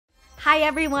Hi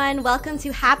everyone, welcome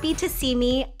to Happy to See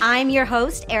Me. I'm your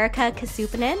host, Erika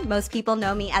Casupanan. Most people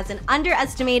know me as an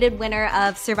underestimated winner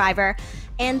of Survivor,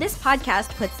 and this podcast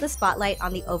puts the spotlight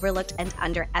on the overlooked and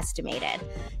underestimated.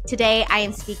 Today, I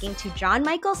am speaking to John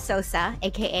Michael Sosa,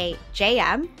 aka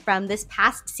JM, from this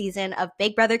past season of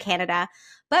Big Brother Canada.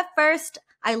 But first,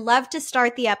 I love to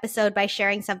start the episode by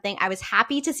sharing something I was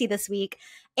happy to see this week.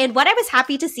 And what I was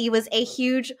happy to see was a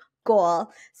huge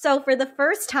goal. So for the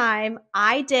first time,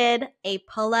 I did a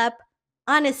pull-up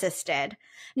unassisted.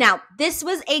 Now, this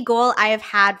was a goal I have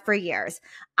had for years.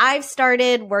 I've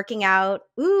started working out,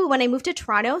 when I moved to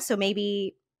Toronto, so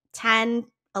maybe 10,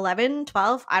 11,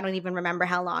 12, I don't even remember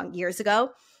how long, years ago.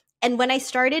 And when I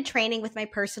started training with my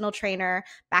personal trainer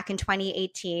back in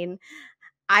 2018,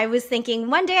 I was thinking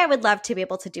one day I would love to be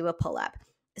able to do a pull-up.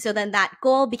 So then that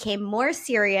goal became more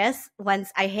serious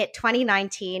once I hit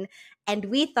 2019, and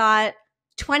we thought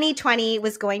 2020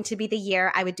 was going to be the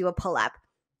year I would do a pull-up.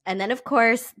 And then, of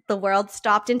course, the world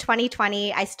stopped in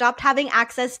 2020. I stopped having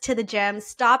access to the gym,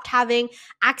 stopped having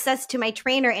access to my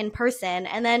trainer in person.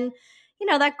 And then,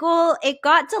 that goal, it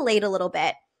got delayed a little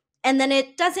bit. And then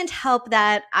it doesn't help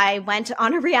that I went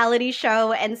on a reality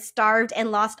show and starved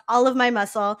and lost all of my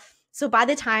muscle. So by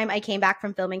the time I came back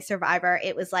from filming Survivor,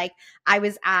 it was like I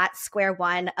was at square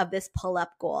one of this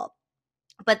pull-up goal.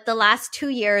 But the last 2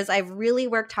 years, I've really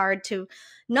worked hard to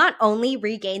not only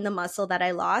regain the muscle that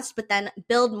I lost, but then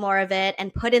build more of it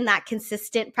and put in that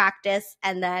consistent practice.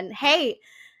 And then, hey,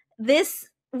 this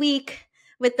week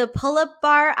with the pull-up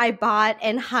bar I bought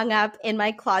and hung up in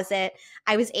my closet,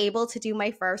 I was able to do my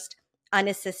first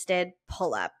unassisted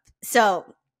pull-up.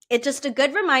 So it's just a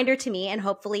good reminder to me and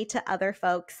hopefully to other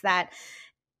folks that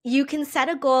you can set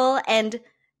a goal, and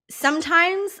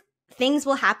sometimes things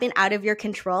will happen out of your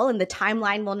control and the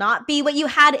timeline will not be what you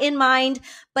had in mind,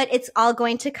 but it's all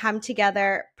going to come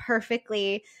together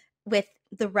perfectly with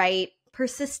the right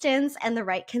persistence and the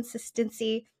right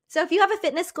consistency. So if you have a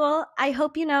fitness goal, I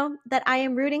hope you know that I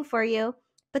am rooting for you,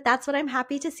 but that's what I'm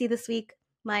happy to see this week,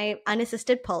 my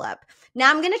unassisted pull-up. Now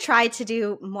I'm going to try to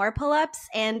do more pull-ups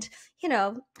and,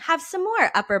 have some more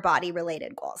upper body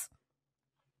related goals.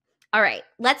 All right,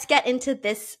 let's get into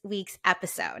this week's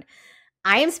episode.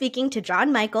 I am speaking to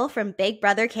John Michael from Big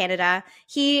Brother Canada.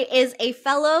 He is a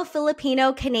fellow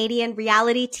Filipino-Canadian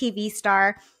reality TV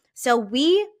star. So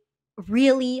we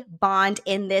really bond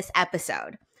in this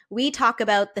episode. We talk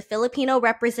about the Filipino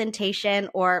representation,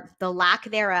 or the lack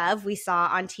thereof, we saw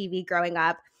on TV growing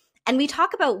up. And we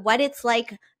talk about what it's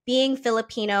like being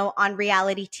Filipino on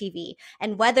reality TV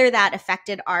and whether that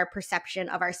affected our perception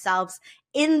of ourselves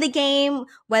in the game,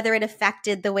 whether it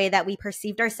affected the way that we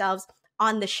perceived ourselves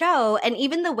on the show, and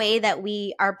even the way that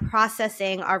we are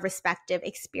processing our respective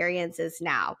experiences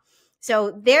now.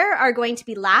 So there are going to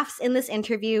be laughs in this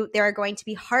interview. There are going to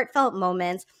be heartfelt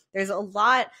moments. There's a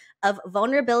lot of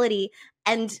vulnerability.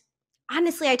 And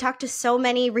honestly, I talk to so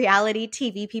many reality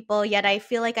TV people, yet I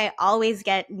feel like I always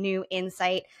get new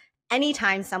insight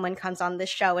anytime someone comes on this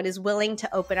show and is willing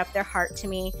to open up their heart to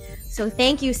me. So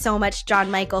thank you so much,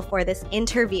 John Michael, for this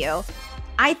interview.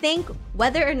 I think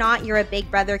whether or not you're a Big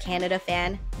Brother Canada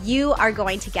fan, you are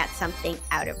going to get something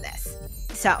out of this.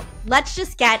 So let's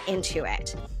just get into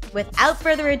it. Without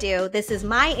further ado, this is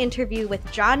my interview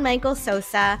with John Michael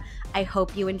Sosa. I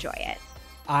hope you enjoy it.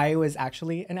 I was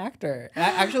actually an actor.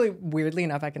 Actually, weirdly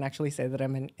enough, I can actually say that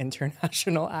I'm an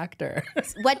international actor.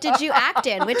 What did you act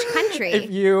in? Which country?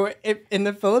 In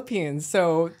the Philippines.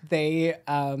 So they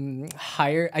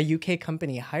a UK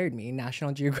company hired me.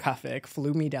 National Geographic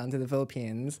flew me down to the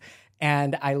Philippines,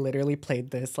 and I literally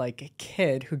played this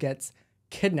kid who gets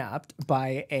kidnapped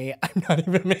by I'm not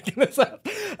even making this up,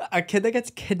 a kid that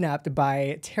gets kidnapped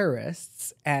by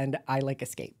terrorists, and I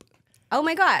escape. Oh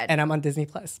my God. And I'm on Disney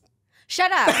Plus. Shut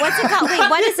up. What's it called? Wait,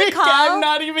 what is it called? I'm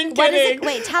not even kidding.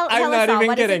 Tell us all.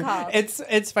 What is it called?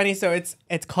 It's funny. So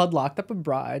it's called Locked Up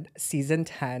Abroad, Season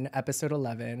 10, Episode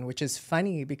 11, which is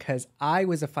funny because I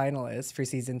was a finalist for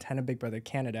Season 10 of Big Brother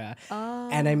Canada,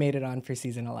 and I made it on for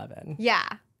Season 11. Yeah.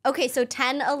 Okay, so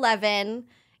 10, 11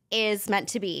 is meant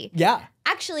to be. Yeah.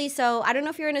 Actually, so I don't know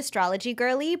if you're an astrology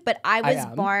girly, but I was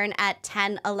born at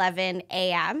 10, 11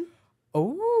 a.m.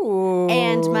 Oh.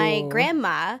 And my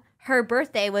grandma, her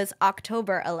birthday was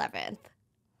October 11th.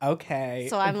 Okay.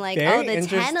 So I'm like, oh, the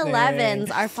 10,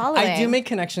 11s are following. I do make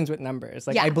connections with numbers.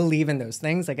 I believe in those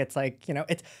things.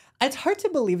 It's hard to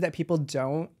believe that people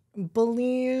don't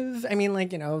believe. I mean,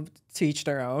 to each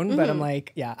their own. But I'm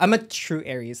like, yeah, I'm a true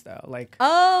Aries though. Like,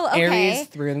 oh, okay. Aries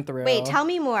through and through. Wait, tell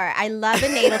me more. I love a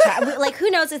natal chart. Like, who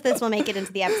knows if this will make it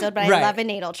into the episode, but I love a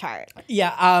natal chart.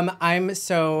 Yeah,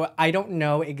 I don't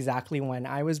know exactly when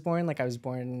I was born. Like, I was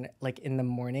born like in the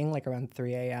morning, like around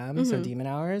 3 a.m., so demon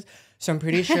hours. So I'm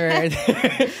pretty sure.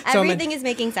 Everything is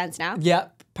making sense now.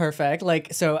 Yep, perfect.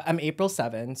 Like, so I'm April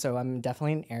 7, so I'm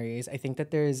definitely an Aries. I think that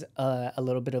there's a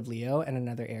little bit of Leo and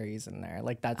another Aries in there.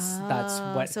 Like, that's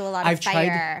what. So a lot of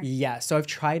fire. Yeah, so I've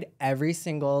tried every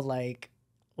single like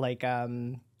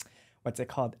what's it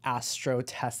called, astro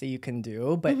test that you can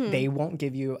do, but they won't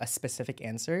give you a specific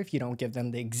answer if you don't give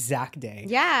them the exact day,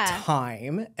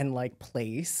 time, and like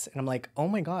place. And I'm like, oh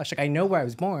my gosh, like I know where I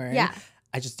was born. Yeah.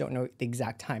 I just don't know the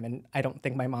exact time, and I don't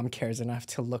think my mom cares enough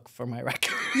to look for my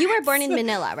records. You were born in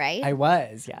Manila, right? I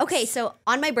was, yes. Okay, so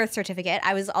on my birth certificate,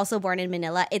 I was also born in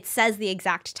Manila. It says the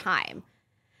exact time.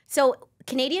 So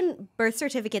Canadian birth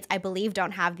certificates, I believe,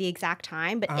 don't have the exact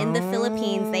time, but in the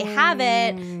Philippines, they have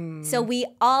it. So we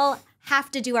all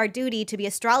have to do our duty to be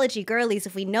astrology girlies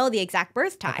if we know the exact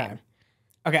birth time.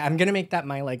 Okay, I'm gonna make that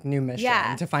my like new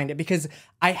mission to find it, because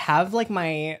I have like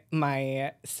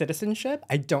my citizenship.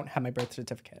 I don't have my birth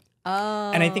certificate.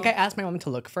 Oh. And I think I asked my mom to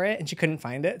look for it and she couldn't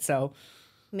find it, so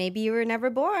maybe you were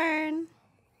never born.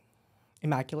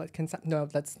 Immaculate conception? No,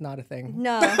 that's not a thing.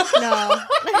 No.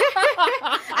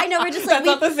 I know, we're just like, that's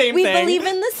not the same we thing. believe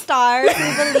in the stars,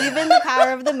 we believe in the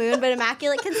power of the moon, but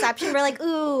immaculate conception, we're like,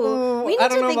 ooh, we need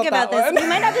to think about this. We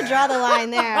might have to draw the line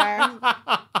there.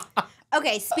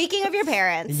 Okay, speaking of your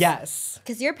parents. Yes.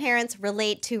 Because your parents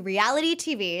relate to reality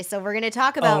TV. So we're going to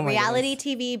talk about reality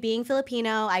TV, being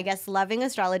Filipino, I guess loving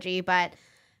astrology. But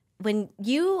when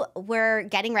you were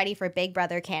getting ready for Big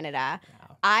Brother Canada,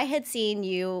 I had seen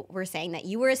you were saying that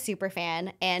you were a super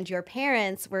fan and your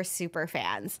parents were super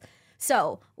fans.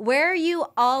 So were you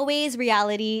always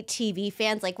reality TV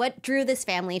fans? Like, what drew this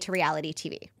family to reality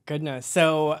TV? Goodness.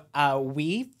 So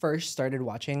we first started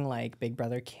watching like Big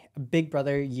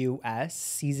Brother US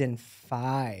season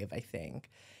 5, I think.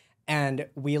 And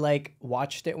we like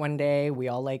watched it one day. We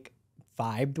all like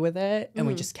vibed with it, and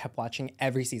we just kept watching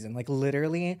every season. Like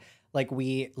literally, like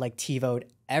we like TiVo'd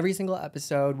every single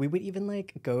episode. We would even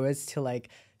like go as to like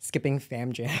skipping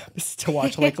fam jams to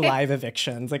watch like live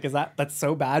evictions. Like, that's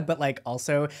so bad, but like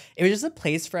also it was just a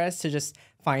place for us to just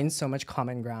find so much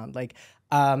common ground. Like,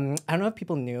 I don't know if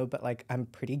people knew, but like I'm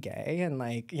pretty gay and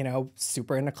like, you know,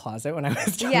 super in the closet when I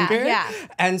was younger. Yeah.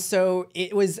 And so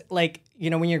it was like,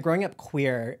 you know, when you're growing up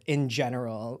queer in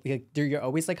general, you're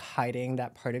always like hiding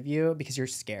that part of you because you're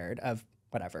scared of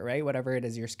whatever, right? Whatever it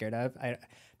is you're scared of. I'm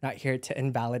not here to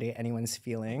invalidate anyone's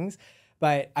feelings.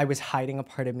 But I was hiding a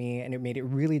part of me, and it made it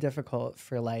really difficult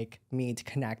for like me to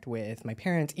connect with my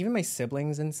parents, even my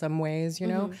siblings in some ways, you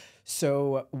know?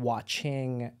 So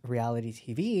watching reality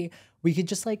TV, we could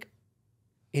just like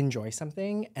enjoy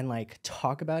something and like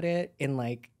talk about it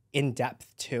in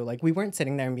depth too. Like we weren't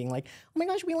sitting there and being like, oh my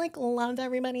gosh, we like love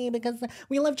everybody because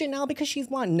we love Janelle because she's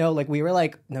one. No, like we were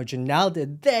like, no, Janelle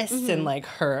did this and like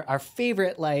our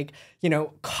favorite like, you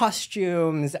know,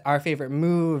 costumes, our favorite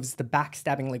moves, the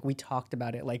backstabbing, like we talked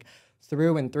about it like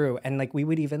through and through. And like we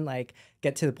would even like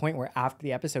get to the point where after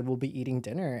the episode we'll be eating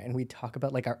dinner and we talk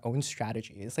about like our own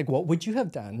strategies. Like what would you have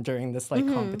done during this like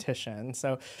competition?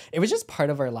 So it was just part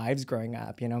of our lives growing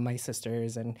up, you know, my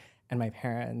sisters and my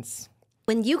parents.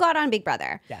 When you got on Big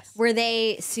Brother, were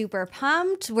they super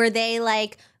pumped? Were they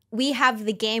like, we have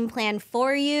the game plan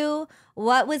for you?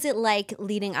 What was it like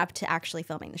leading up to actually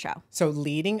filming the show? So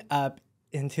leading up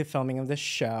into filming of the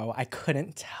show, I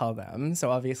couldn't tell them. So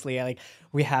obviously, like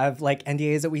we have like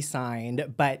NDAs that we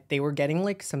signed, but they were getting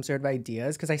like some sort of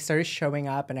ideas because I started showing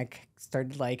up and I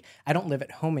started like, I don't live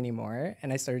at home anymore.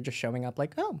 And I started just showing up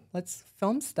like, oh, let's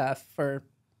film stuff for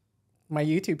my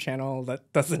YouTube channel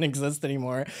that doesn't exist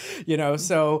anymore, you know?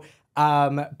 So,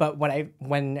 but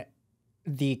when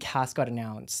the cast got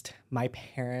announced, my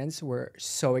parents were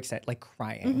so excited, like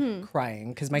crying,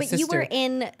 because my sister. But you were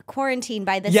in quarantine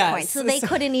by this point, so they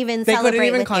couldn't even celebrate. They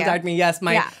couldn't even contact me. Yes,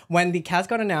 when the cast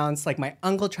got announced, like my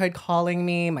uncle tried calling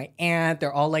me, my aunt,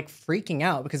 they're all like freaking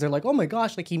out because they're like, oh my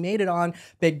gosh, like he made it on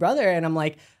Big Brother, and I'm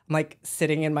like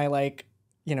sitting in my like,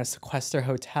 you know, sequester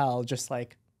hotel, just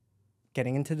like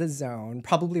getting into the zone,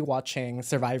 probably watching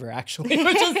Survivor, actually,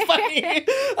 which is funny.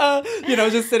 You know,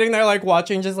 just sitting there, like,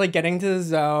 watching, just, like, getting to the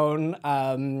zone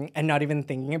and not even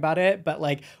thinking about it. But,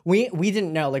 like, we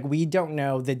didn't know. Like, we don't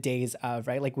know the days of,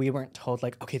 right? Like, we weren't told,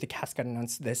 like, okay, the cast got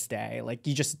announced this day. Like,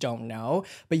 you just don't know.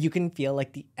 But you can feel,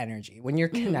 like, the energy. When you're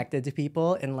connected to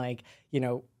people and, like, you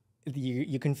know,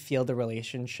 you can feel the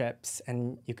relationships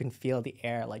and you can feel the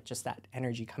air, like just that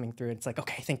energy coming through. It's like,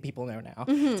 okay, I think people know now.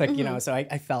 It's like, you know, so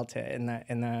I felt it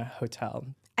in the hotel.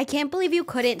 I can't believe you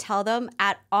couldn't tell them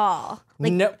at all.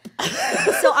 Like, nope.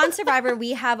 So on Survivor,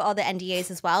 we have all the NDAs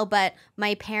as well, but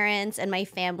my parents and my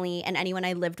family and anyone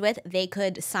I lived with, they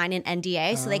could sign an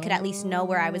NDA so they could at least know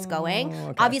where I was going.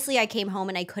 Okay. Obviously, I came home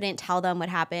and I couldn't tell them what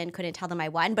happened, couldn't tell them I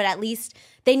won, but at least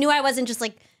they knew I wasn't just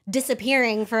like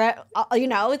disappearing for, you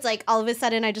know, it's like all of a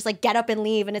sudden I just like get up and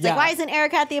leave and it's like, why isn't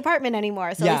Erika at the apartment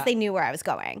anymore? So at least they knew where I was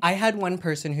going. I had one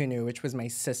person who knew, which was my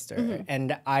sister,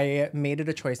 and I made it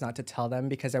a choice not to tell them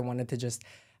because I wanted to just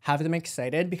have them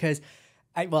excited because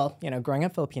well, you know, growing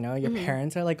up Filipino, your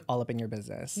parents are like all up in your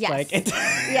business. Yes. Like it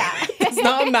does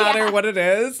not matter what it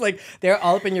is. Like they're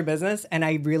all up in your business. And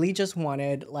I really just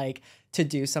wanted like to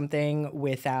do something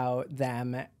without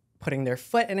them putting their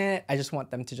foot in it. I just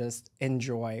want them to just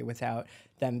enjoy without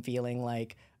them feeling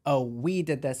like, oh, we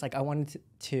did this. Like I wanted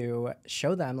to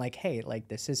show them like, hey, like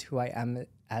this is who I am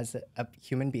as a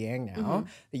human being now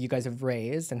that you guys have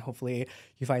raised, and hopefully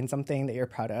you find something that you're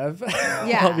proud of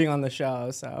while being on the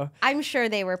show. So I'm sure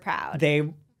they were proud.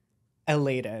 They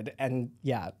elated and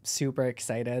super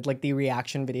excited. Like the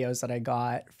reaction videos that I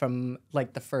got from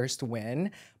like the first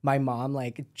win, my mom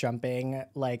like jumping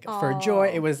like for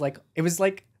joy. It was like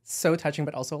so touching,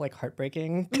 but also like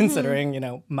heartbreaking considering, you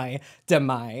know, my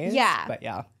demise. Yeah. But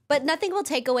But nothing will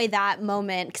take away that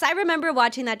moment. Because I remember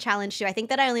watching that challenge too. I think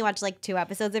that I only watched like 2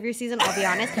 episodes of your season, I'll be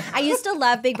honest. I used to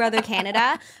love Big Brother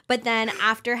Canada. But then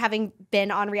after having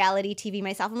been on reality TV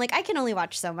myself, I'm like, I can only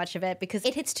watch so much of it because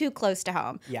it hits too close to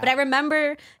home. Yeah. But I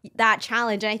remember that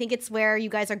challenge. And I think it's where you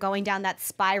guys are going down that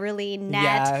spirally net.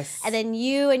 Yes. And then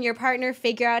you and your partner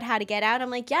figure out how to get out. I'm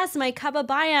like, yes, my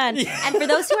kababayan. Yeah. And for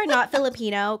those who are not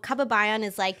Filipino, kababayan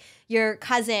is like your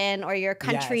cousin or your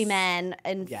countryman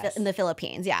in the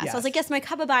Philippines. Yeah. So I was like, yes, my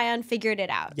kababayan figured it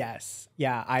out. Yes.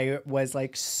 Yeah. I was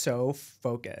like so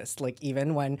focused. Like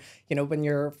even when, you know, when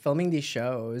you're filming these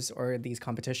shows or these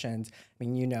competitions, I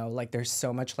mean, you know, like there's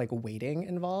so much like waiting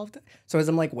involved. So as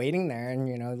I'm like waiting there and,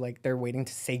 you know, like they're waiting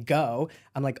to say go,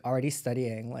 I'm like already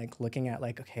studying, like looking at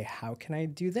like, okay, how can I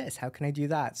do this? How can I do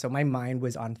that? So my mind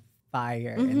was on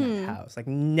fire in that house, like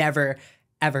never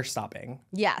ever stopping.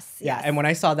 Yes. Yeah. And when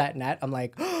I saw that net, I'm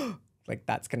like, like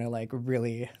that's gonna like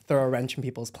really throw a wrench in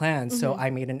people's plans. So I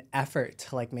made an effort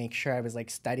to like make sure I was like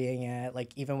studying it.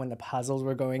 Like even when the puzzles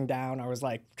were going down, I was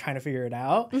like trying to figure it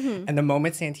out. And the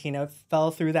moment Santina fell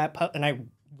through that and I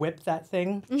whipped that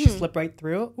thing, she slipped right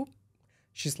through. Ooh.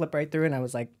 She slipped right through and I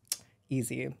was like,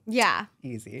 easy. Yeah.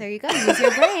 Easy. There you go. Use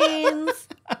your brains.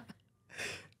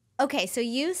 Okay, so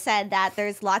you said that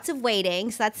there's lots of waiting,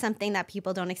 so that's something that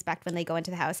people don't expect when they go into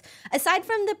the house. Aside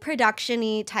from the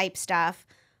production-y type stuff,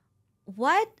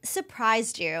 what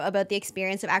surprised you about the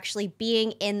experience of actually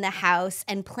being in the house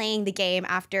and playing the game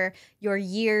after your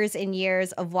years and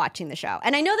years of watching the show?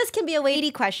 And I know this can be a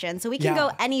weighty question, so we can go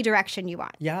any direction you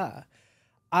want. Yeah.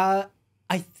 I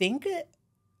think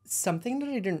something that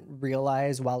I didn't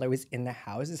realize while I was in the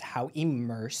house is how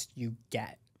immersed you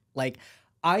get. Like,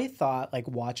 I thought, like,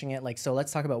 watching it, like, so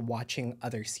let's talk about watching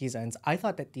other seasons. I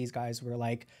thought that these guys were,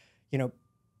 like, you know,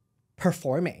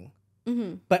 performing.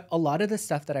 But a lot of the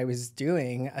stuff that I was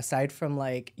doing, aside from,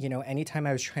 like, you know, anytime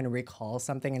I was trying to recall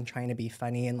something and trying to be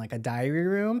funny in, like, a diary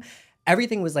room,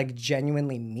 everything was, like,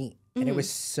 genuinely me. And it was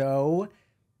so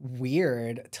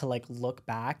weird to, like, look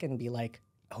back and be like,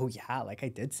 oh, yeah, like, I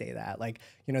did say that. Like,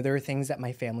 you know, there were things that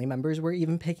my family members were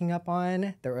even picking up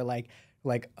on that were, like,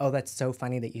 oh, that's so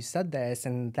funny that you said this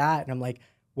and that. And I'm like,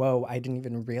 whoa, I didn't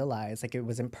even realize like it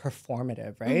wasn't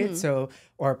performative, right? So,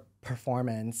 or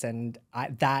performance. And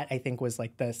that I think was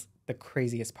like the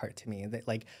craziest part to me, that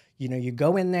like, you know, you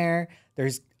go in there,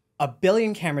 there's a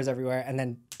billion cameras everywhere. And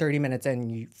then 30 minutes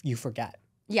in, you forget.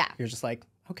 Yeah. You're just like,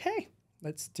 okay,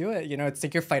 let's do it. You know, it's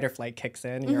like your fight or flight kicks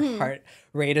in and your heart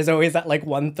rate is always at like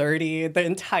 130 the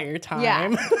entire time.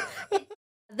 Yeah.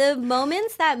 The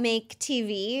moments that make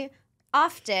TV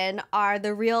often are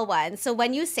the real ones. So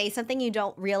when you say something you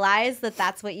don't realize that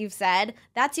that's what you've said,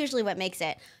 that's usually what makes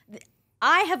it.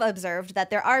 I have observed that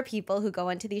there are people who go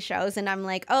into these shows and I'm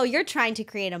like, oh, you're trying to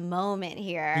create a moment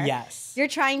here. Yes. You're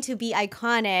trying to be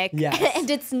iconic. Yes. And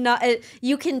it's not,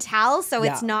 you can tell, so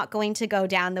it's not going to go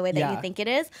down the way that you think it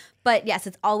is. But yes,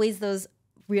 it's always those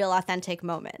real authentic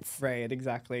moments. Right,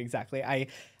 exactly.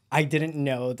 I didn't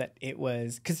know that it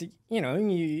was, because, you know,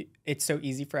 it's so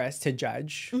easy for us to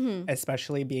judge,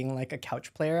 especially being like a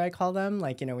couch player, I call them.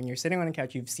 Like, you know, when you're sitting on a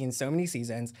couch, you've seen so many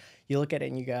seasons, you look at it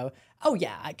and you go, oh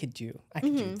yeah, I could do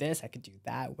this, I could do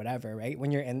that, whatever, right? When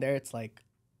you're in there, it's like,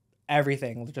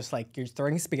 everything, just like you're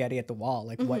throwing spaghetti at the wall,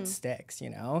 like what sticks,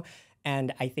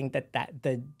 And I think that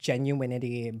the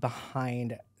genuinity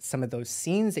behind some of those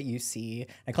scenes that you see,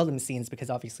 I call them scenes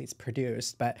because obviously it's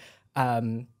produced, but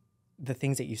the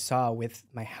things that you saw with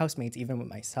my housemates, even with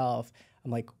myself,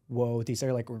 I'm like, whoa, these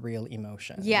are like real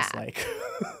emotions. Yeah. Like,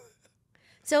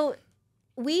 so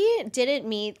we didn't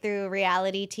meet through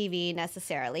reality TV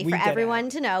necessarily. For everyone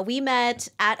to know, we met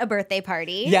at a birthday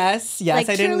party. Yes, like,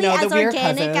 I didn't know that we were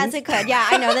cousins. As organic as it could. Yeah,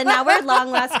 I know that now we're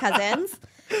long lost cousins.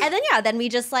 And then we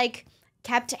just like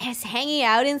kept hanging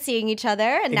out and seeing each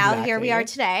other, and now here we are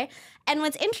today. And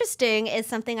what's interesting is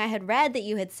something I had read that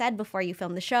you had said before you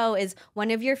filmed the show is one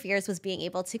of your fears was being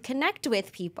able to connect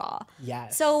with people.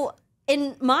 Yes. So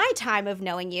in my time of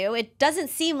knowing you, it doesn't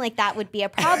seem like that would be a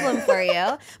problem for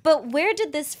you. But where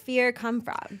did this fear come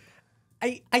from?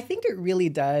 I think it really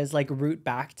does like root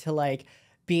back to like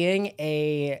being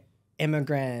a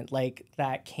immigrant like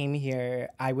that came here.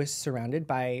 I was surrounded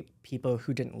by people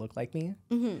who didn't look like me.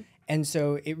 And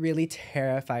so it really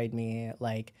terrified me,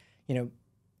 like,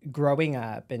 growing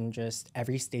up and just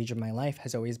every stage of my life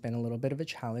has always been a little bit of a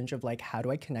challenge of like, how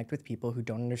do I connect with people who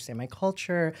don't understand my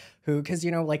culture, because,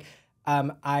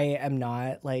 I am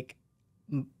not like,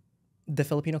 the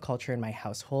Filipino culture in my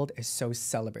household is so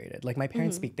celebrated. Like my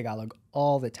parents speak Tagalog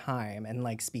all the time and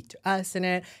like speak to us in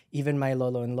it. Even my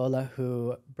lolo and lola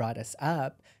who brought us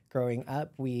up, growing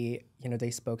up,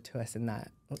 they spoke to us in that.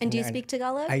 And do you speak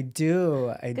Tagalog? I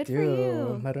do. Good for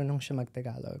you. Marunong siya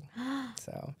mag-Tagalog.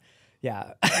 So,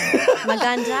 yeah.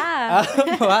 Maganda.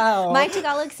 Wow. My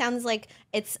Tagalog sounds like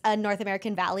it's a North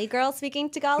American Valley girl speaking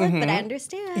Tagalog, but I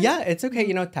understand. Yeah, it's okay.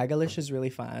 Tagalish is really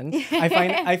fun.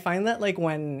 I find that like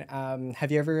when have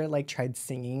you ever like tried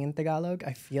singing in Tagalog?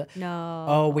 No.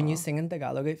 Oh, when you sing in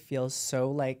Tagalog, it feels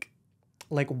so like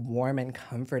warm and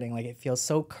comforting. Like it feels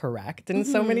so correct in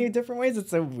so many different ways.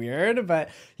 It's so weird, but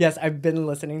yes, I've been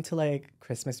listening to like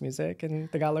Christmas music in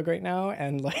Tagalog right now,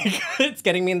 and like it's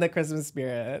getting me in the Christmas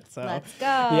spirit. So let's go.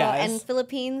 Yes. And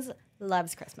Philippines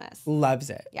loves Christmas. Loves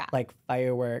it. Yeah. Like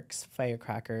fireworks,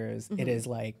 firecrackers. It is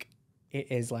like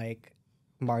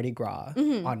Mardi Gras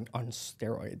on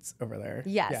steroids over there.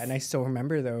 Yes. Yeah, and I still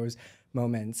remember those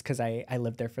moments because I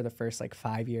lived there for the first like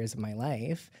 5 years of my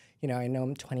life. I know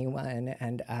I'm 21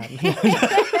 and I'm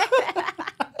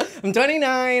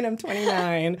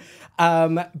 29.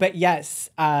 But yes,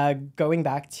 going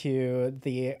back to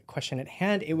the question at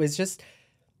hand, it was just,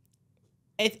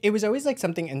 it was always like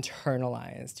something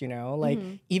internalized, like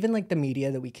even like the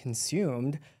media that we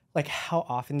consumed, like how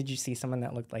often did you see someone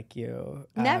that looked like you?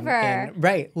 Never.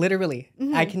 Right, literally.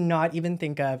 I cannot even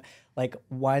think of like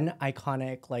one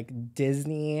iconic like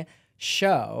Disney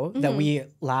show that we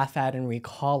laugh at and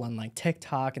recall on like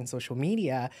TikTok and social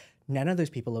media. None of those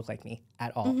people look like me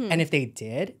at all. And if they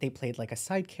did, they played like a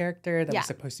side character that was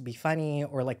supposed to be funny,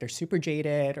 or like they're super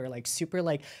jaded or like super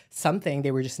like something.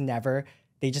 They just never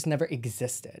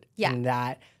existed. Yeah. And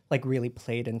that like really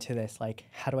played into this, like,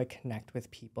 how do I connect with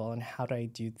people and how do I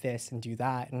do this and do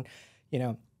that? And,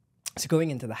 so going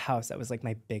into the house, that was like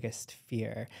my biggest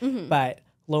fear. But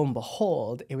lo and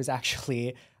behold, it was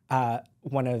actually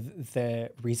one of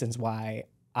the reasons why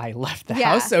I left the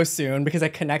house so soon, because I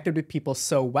connected with people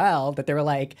so well that they were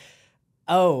like,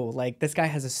 oh, like this guy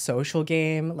has a social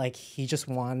game. Like he just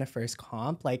won the first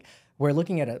comp. Like we're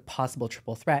looking at a possible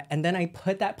triple threat. And then I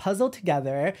put that puzzle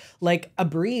together like a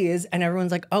breeze, and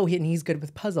everyone's like, oh, he's good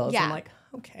with puzzles. Yeah. I'm like,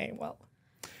 okay, well.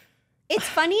 It's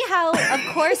funny how,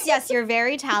 of course, yes, you're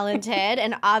very talented,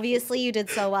 and obviously you did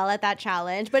so well at that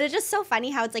challenge, but it's just so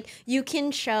funny how it's like you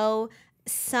can show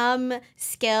some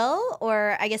skill,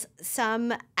 or I guess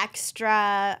some extra,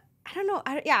 I don't know.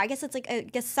 I guess it's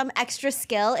like, some extra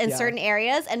skill in certain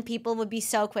areas, and people would be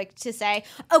so quick to say,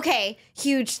 okay,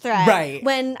 huge threat. Right.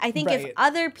 When I think if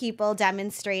other people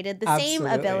demonstrated the same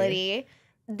ability,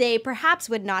 they perhaps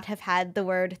would not have had the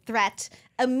word threat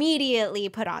immediately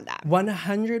put on them.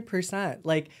 100%.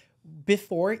 Like,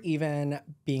 before even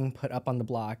being put up on the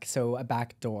block, so a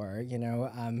back door,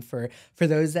 for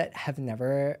those that have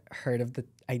never heard of the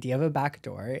idea of a back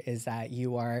door, is that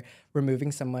you are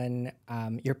removing someone,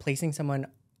 you're placing someone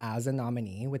as a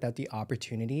nominee without the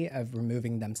opportunity of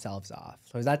removing themselves off.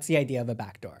 So that's the idea of a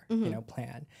backdoor,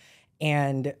 plan.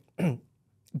 And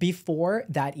before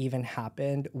that even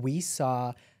happened, we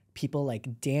saw people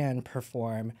like Dan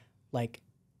perform like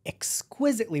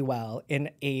exquisitely well in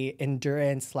a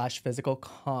endurance / physical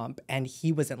comp, and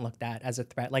he wasn't looked at as a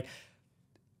threat. Like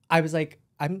I was like,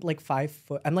 I'm like 5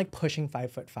 foot, I'm like pushing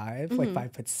 5'5", like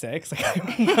 5'6".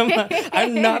 Like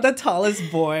I'm not the tallest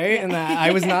boy in that.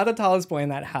 I was not the tallest boy in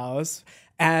that house.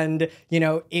 And,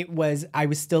 I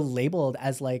was still labeled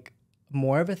as like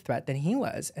more of a threat than he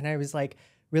was. And I was like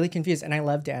really confused. And I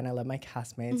love Dan. I love my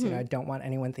castmates. You know, I don't want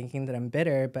anyone thinking that I'm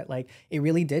bitter, but like it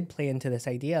really did play into this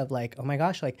idea of like, oh my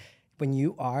gosh, like when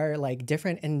you are like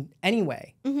different in any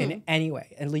way,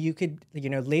 and you could, you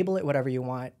know, label it whatever you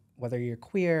want, whether you're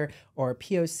queer or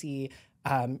POC,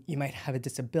 you might have a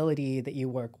disability that you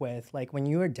work with. Like when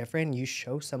you are different, you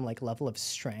show some like level of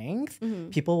strength.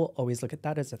 People will always look at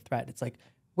that as a threat. It's like,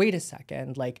 wait a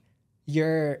second, like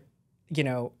you're, you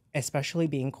know, especially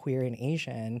being queer and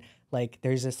Asian, like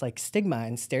there's this like stigma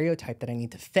and stereotype that I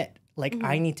need to fit. Like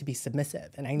I need to be submissive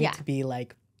and I need to be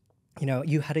like, you know,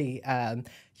 you had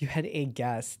a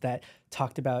guest that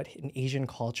talked about in Asian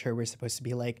culture, we're supposed to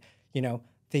be like, you know,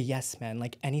 the yes men,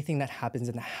 like anything that happens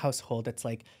in the household, it's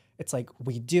like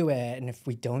we do it, and if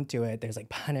we don't do it, there's like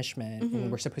punishment,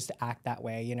 and we're supposed to act that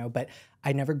way, you know. But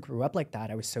I never grew up like that.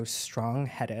 I was so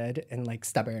strong-headed and like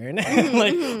stubborn, and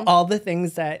like all the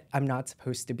things that I'm not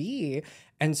supposed to be.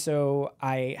 And so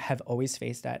I have always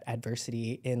faced that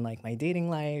adversity in like my dating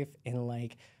life, in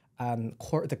like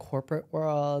the corporate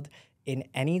world, in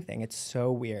anything. It's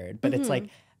so weird, but it's like,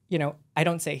 you know, I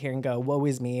don't sit here and go, woe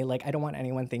is me. Like, I don't want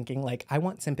anyone thinking, like, I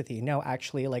want sympathy. No,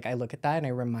 actually, like, I look at that and I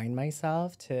remind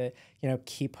myself to, you know,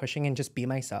 keep pushing and just be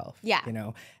myself. Yeah. You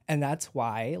know? And that's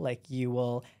why, like, you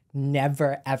will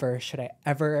never, ever, should I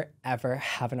ever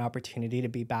have an opportunity to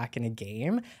be back in a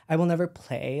game, I will never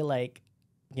play, like,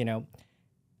 you know,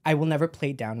 I will never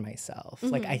play down myself.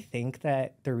 Like, I think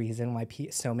that the reason why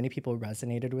so many people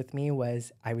resonated with me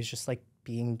was I was just, like,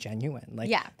 being genuine.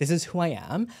 Like, this is who I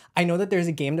am. I know that there's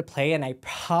a game to play, and I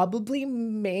probably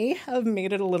may have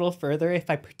made it a little further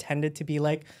if I pretended to be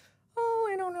like, oh,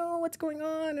 I don't know what's going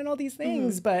on and all these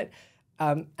things. But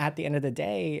at the end of the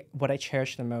day, what I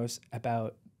cherish the most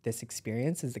about this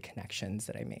experience is the connections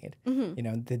that I made. You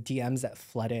know, the DMs that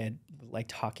flooded, like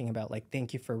talking about like,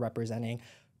 thank you for representing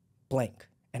blank.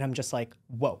 And I'm just like,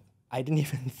 whoa, I didn't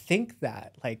even think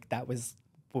that like that was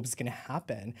what was going to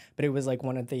happen. But it was like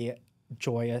one of the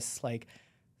joyous like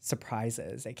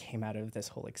surprises that came out of this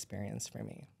whole experience for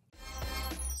me.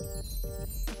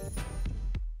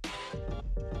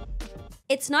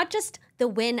 It's not just the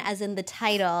win as in the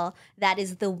title that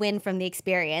is the win from the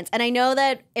experience. And I know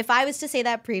that if I was to say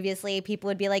that previously, people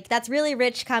would be like, that's really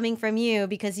rich coming from you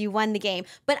because you won the game.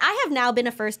 But I have now been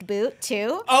a first boot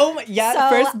too. Oh, yeah, so,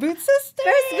 first boot sister.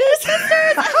 First boot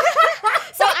sisters.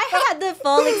 So I had the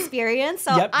full experience.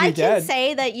 So I can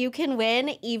say that you can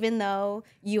win even though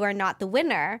you are not the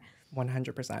winner.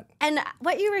 100%. And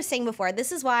what you were saying before,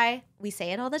 this is why we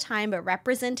say it all the time, but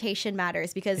representation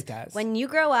matters, because when you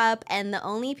grow up and the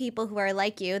only people who are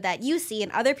like you that you see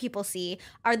and other people see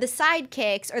are the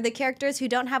sidekicks or the characters who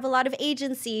don't have a lot of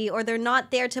agency or they're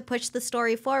not there to push the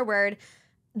story forward,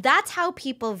 that's how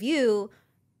people view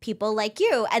people like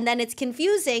you. And then it's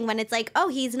confusing when it's like, oh,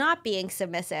 he's not being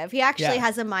submissive. He actually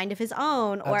has a mind of his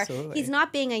own, or he's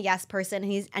not being a yes person.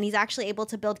 And he's actually able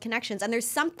to build connections. And there's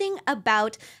something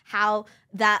about how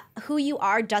that who you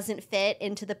are doesn't fit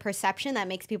into the perception that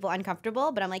makes people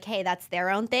uncomfortable. But I'm like, hey, that's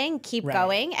their own thing. Keep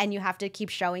going. And you have to keep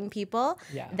showing people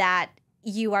that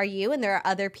you are you and there are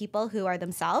other people who are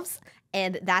themselves.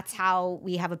 And that's how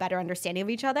we have a better understanding of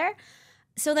each other.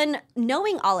 So then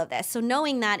knowing all of this, so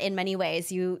knowing that in many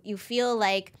ways, you feel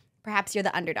like perhaps you're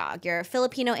the underdog. You're a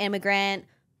Filipino immigrant,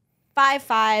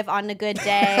 5'5" on a good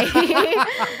day.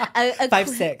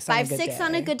 5'6"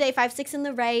 on a good day, 5'6" in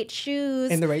the right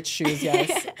shoes. In the right shoes,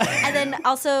 yes. And then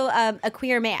also a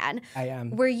queer man. I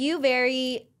am. Were you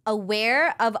very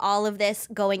aware of all of this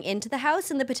going into the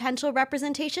house and the potential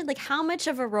representation? Like how much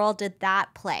of a role did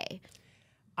that play?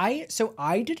 So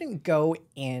I didn't go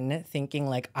in thinking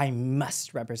like I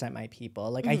must represent my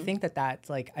people. Like I think that's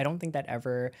like, I don't think that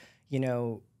ever, you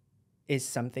know, is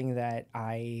something that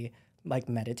I like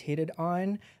meditated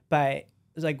on. But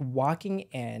like walking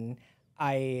in,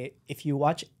 if you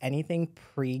watch anything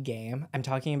pre-game, I'm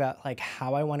talking about like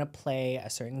how I want to play a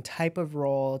certain type of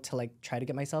role to like try to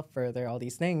get myself further, all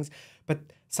these things. But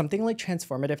something like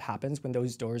transformative happens when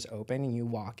those doors open and you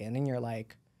walk in and you're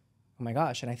like, oh my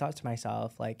gosh. And I thought to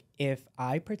myself, like, if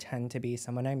I pretend to be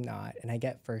someone I'm not and I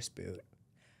get first boot,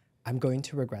 I'm going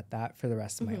to regret that for the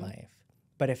rest of my life.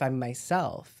 But if I'm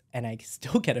myself and I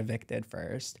still get evicted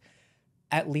first,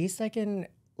 at least I can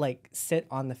like sit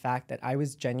on the fact that I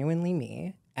was genuinely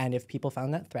me. And if people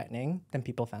found that threatening, then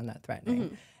people found that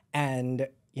threatening. And,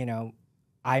 you know,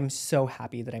 I'm so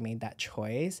happy that I made that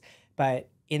choice. But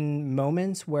in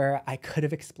moments where I could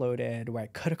have exploded, where I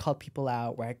could have called people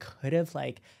out, where I could have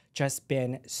like just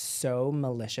been so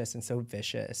malicious and so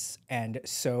vicious and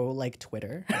so like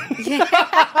Twitter.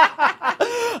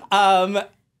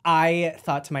 I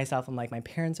thought to myself, I'm like, my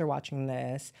parents are watching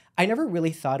this. I never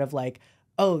really thought of like,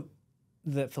 oh,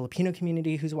 the Filipino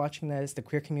community who's watching this, the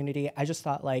queer community. I just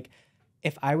thought like,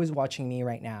 if I was watching me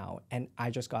right now and I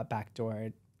just got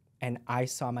backdoored and I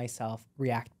saw myself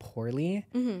react poorly,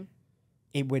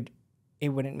 it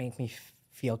wouldn't make me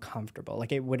feel comfortable.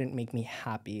 Like it wouldn't make me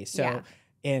happy. So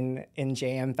in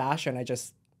JM fashion, I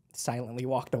just silently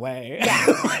walked away.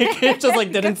 Like it just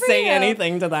like didn't say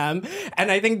anything to them. And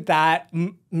I think that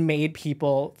made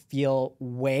people feel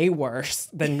way worse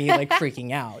than me like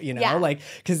freaking out, you know? Like,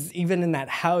 because even in that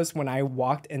house, when I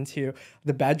walked into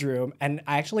the bedroom and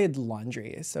I actually had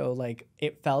laundry. So like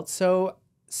it felt so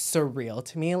surreal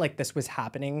to me, like this was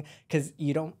happening, because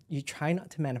you try not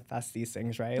to manifest these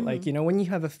things, right? Like, you know, when you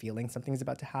have a feeling something's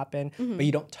about to happen, but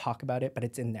you don't talk about it, but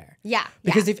it's in there.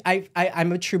 Because if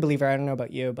I'm a true believer, I don't know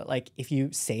about you, but like if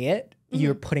you say it,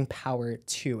 you're putting power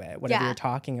to it, whatever you're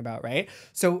talking about, right?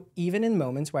 So even in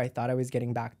moments where I thought I was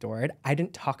getting backdoored, I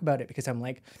didn't talk about it because I'm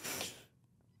like,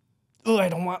 oh, I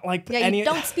don't want like any. You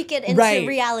don't speak it into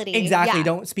reality. Exactly.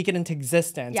 Don't speak it into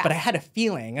existence. But I had a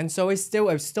feeling. And so I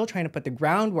was still trying to put the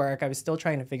groundwork. I was still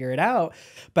trying to figure it out.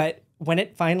 But when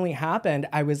it finally happened,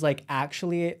 I was like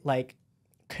actually like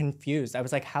confused. I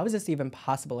was like, how is this even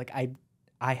possible? Like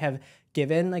I have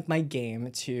given like my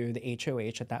game to the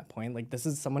HOH at that point. Like this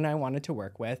is someone I wanted to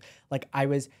work with. Like I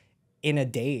was in a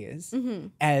daze.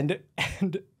 And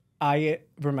I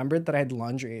remembered that I had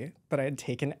laundry that I had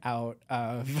taken out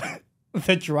of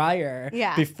the dryer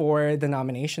before the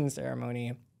nomination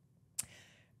ceremony.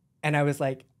 And I was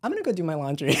like, I'm going to go do my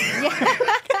laundry.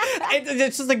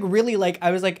 It's just like really like,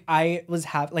 I was like,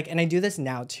 and I do this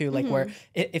now too, like where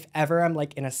if ever I'm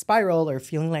like in a spiral or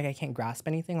feeling like I can't grasp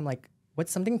anything, I'm like,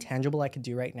 what's something tangible I could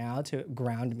do right now to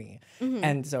ground me?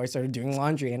 And so I started doing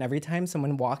laundry. And every time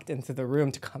someone walked into the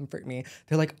room to comfort me,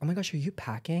 they're like, oh my gosh, are you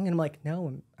packing? And I'm like,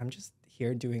 no, I'm just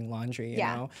here doing laundry, you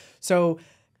know? So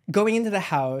going into the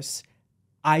house,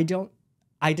 I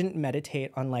didn't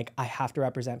meditate on like, I have to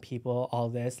represent people, all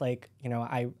this. Like, you know,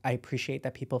 I appreciate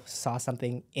that people saw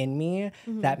something in me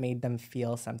that made them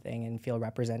feel something and feel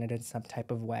represented in some type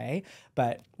of way.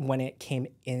 But when it came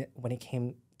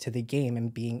to the game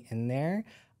and being in there,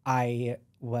 I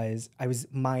was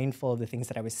mindful of the things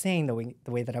that I was saying,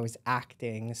 the way that I was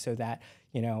acting, so that,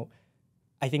 you know,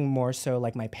 I think more so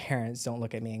like my parents don't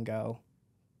look at me and go,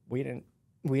 we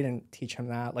didn't teach him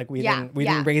that. Like we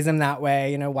didn't raise him that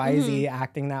way. You know, why is he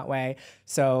acting that way?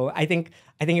 So I think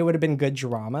it would have been good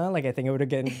drama. Like I think it would have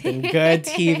been good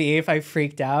TV if I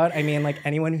freaked out. I mean, like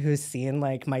anyone who's seen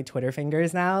like my Twitter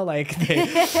fingers now, like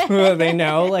they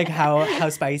know like how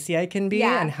spicy I can be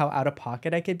and how out of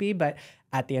pocket I could be. But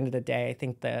at the end of the day, I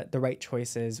think the right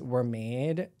choices were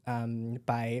made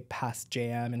by past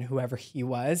JM and whoever he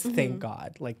was. Thank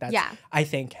God. Like that's I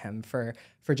thank him for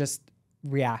just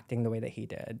reacting the way that he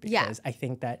did, because I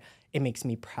think that it makes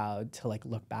me proud to like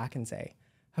look back and say,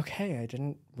 okay, I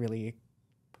didn't really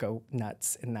go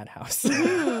nuts in that house.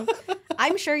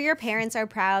 I'm sure your parents are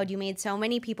proud. You made so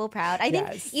many people proud. I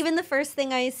think even the first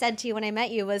thing I said to you when I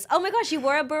met you was, oh my gosh, you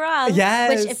wore a barong.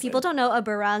 Which, if people don't know, a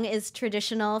barong is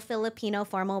traditional Filipino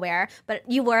formal wear. But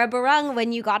you wore a barong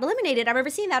when you got eliminated. I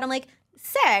remember seeing that. I'm like,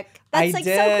 sick. That's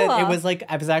so cool. It was like,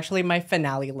 it was actually my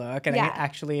finale look. And I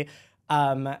actually,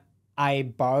 I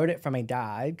borrowed it from my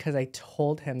dad because I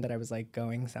told him that I was like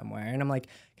going somewhere. And I'm like,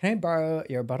 can I borrow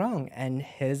your barong? And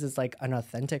his is like an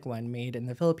authentic one made in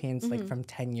the Philippines, like from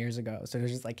 10 years ago. So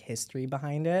there's just like history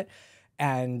behind it.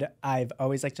 And I've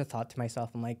always like to thought to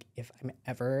myself, I'm like, if I'm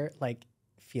ever like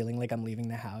feeling like I'm leaving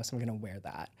the house, I'm going to wear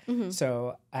that.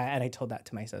 So, and I told that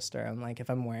to my sister. I'm like, if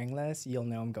I'm wearing this, you'll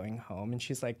know I'm going home. And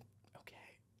she's like, okay.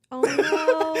 Oh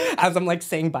no. As I'm like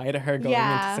saying bye to her going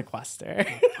into sequester.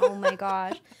 Oh my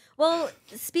gosh. Well,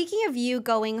 speaking of you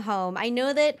going home, I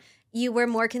know that you were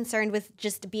more concerned with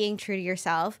just being true to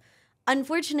yourself.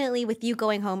 Unfortunately, with you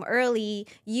going home early,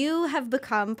 you have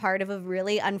become part of a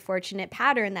really unfortunate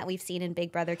pattern that we've seen in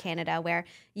Big Brother Canada, where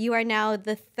you are now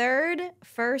the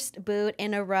first boot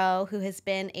in a row who has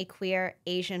been a queer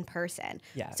Asian person.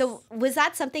 Yes. So was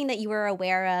that something that you were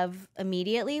aware of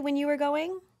immediately when you were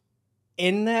going?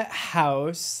 In the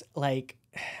house, like,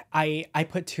 I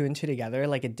put two and two together.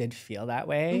 Like, it did feel that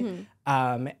way.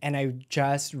 And I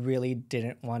just really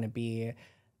didn't want to be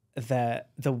the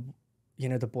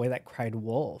boy that cried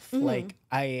wolf. Like,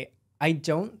 I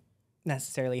don't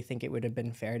necessarily think it would have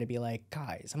been fair to be like,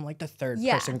 guys, I'm like the third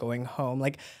person going home.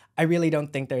 Like, I really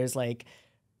don't think there's like,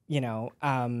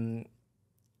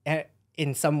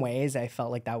 in some ways, I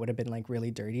felt like that would have been like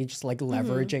really dirty, just like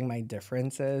leveraging my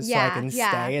differences so I Yeah, can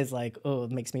yeah. stay is like, oh,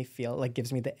 it makes me feel like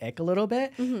gives me the ick a little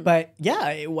bit. But yeah,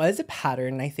 it was a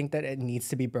pattern. And I think that it needs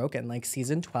to be broken. Like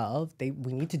season 12,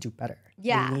 we need to do better.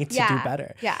 Yeah, We need to do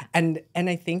better. yeah. And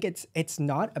I think it's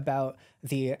not about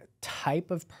the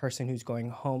type of person who's going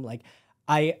home. Like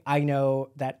I know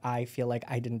that I feel like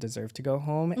I didn't deserve to go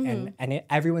home, and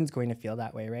everyone's going to feel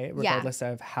that way, right? Regardless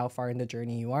of how far in the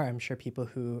journey you are. I'm sure people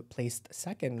who placed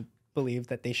second believe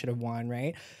that they should have won,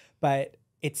 right? But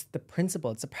it's the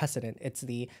principle, it's the precedent, it's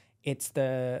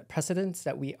the precedents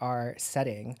that we are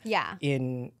setting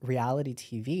in reality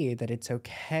TV, that it's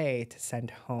okay to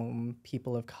send home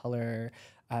people of color,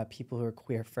 people who are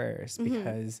queer first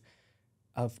because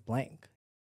of blank.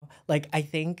 Like, I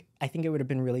think it would have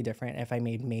been really different if I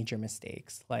made major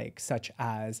mistakes, like such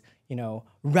as,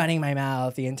 running my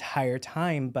mouth the entire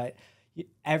time. But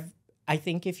I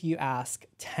think if you ask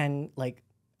 10, like,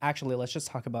 actually, let's just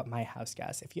talk about my house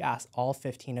guests. If you ask all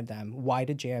 15 of them, why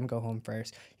did JM go home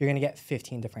first? You're going to get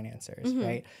 15 different answers,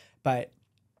 right? But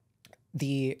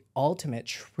the ultimate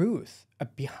truth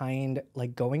behind,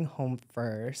 like, going home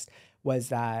first was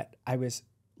that I was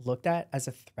looked at as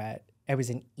a threat. I was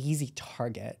an easy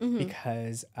target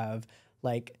because of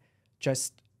like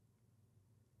just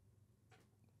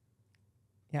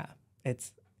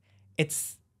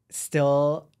it's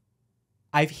still,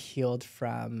 I've healed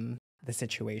from the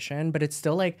situation, but it's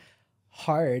still like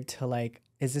hard to like,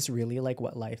 is this really like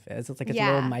what life is? It's like a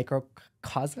little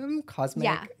cosmic,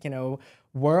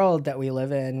 world that we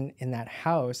live in that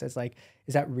house. It's like,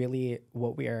 is that really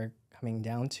what we are coming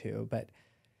down to? But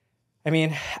I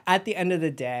mean, at the end of the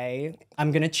day,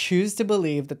 I'm going to choose to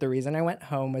believe that the reason I went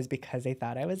home was because they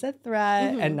thought I was a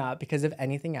threat and not because of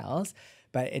anything else.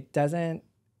 But I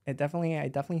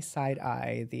definitely side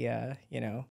eye the,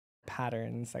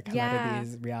 patterns that come out of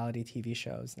these reality TV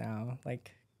shows now.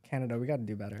 Like, Canada, we got to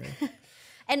do better.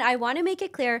 And I want to make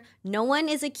it clear, no one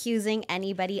is accusing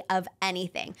anybody of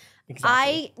anything.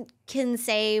 Exactly. I can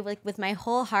say, like, with my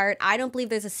whole heart, I don't believe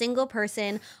there's a single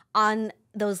person on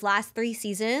those last 3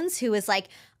 seasons who is like,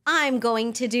 I'm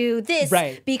going to do this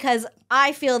because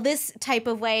I feel this type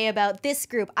of way about this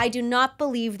group. I do not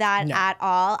believe that at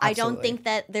all. Absolutely. I don't think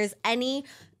that there's any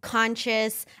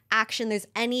conscious action, there's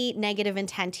any negative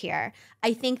intent here.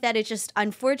 I think that it's just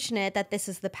unfortunate that this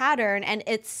is the pattern, and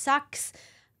it sucks.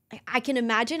 I can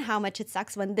imagine how much it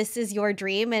sucks when this is your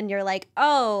dream and you're like,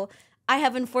 oh, I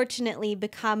have unfortunately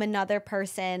become another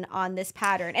person on this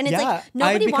pattern. And it's like,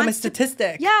 nobody I've become wants a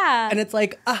statistic. And it's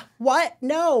like, what?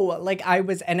 No. Like, I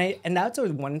was, and that's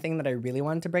one thing that I really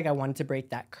wanted to break. I wanted to break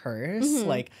that curse.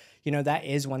 Like, that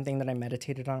is one thing that I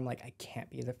meditated on. I'm like, I can't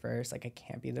be the first. Like, I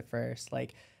can't be the first.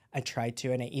 Like, I tried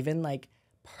to, and I even like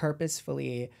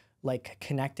purposefully like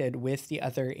connected with the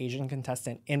other Asian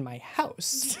contestant in my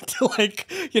house to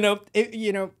like,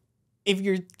 if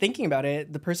you're thinking about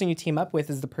it, the person you team up with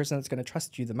is the person that's going to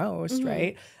trust you the most,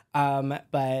 right?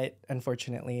 But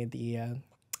unfortunately, the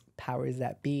powers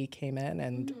that be came in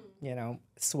and,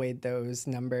 swayed those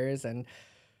numbers. And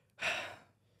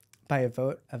by a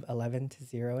vote of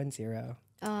 11-0-0,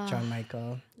 John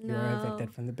Michael, you were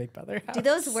evicted from the Big Brother house. Do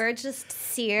those words just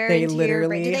sear they into literally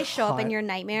your brain? Do they show up in your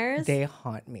nightmares? They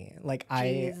haunt me. Like,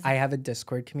 I have a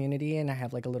Discord community and I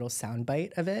have like a little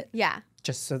soundbite of it. Yeah.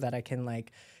 Just so that I can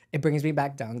like, it brings me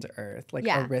back down to earth. Like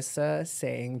Arissa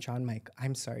saying, John Michael,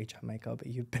 I'm sorry, John Michael, but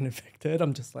you've been evicted.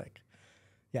 I'm just like,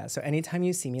 yeah. So anytime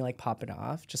you see me like popping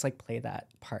off, just like play that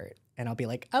part. And I'll be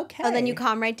like, okay. Oh, then you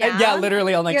calm right down? Yeah,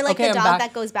 literally. I'm like, you're like okay, the dog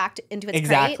that goes back into its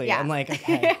exactly. crate? Yeah. I'm like,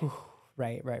 okay.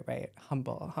 Right.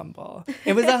 Humble.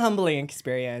 It was a humbling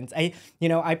experience.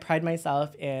 I pride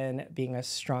myself in being a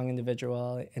strong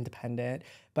individual, independent,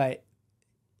 but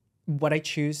what I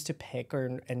choose to pick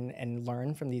and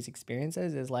learn from these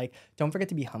experiences is like, don't forget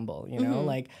to be humble,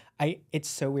 Like, it's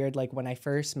so weird. Like, when I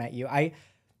first met you,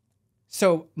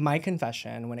 so my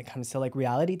confession when it comes to like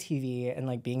reality TV and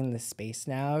like being in this space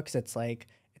now, because it's like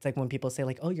when people say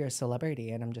like, oh, you're a celebrity,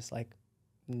 and I'm just like,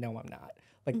 no, I'm not.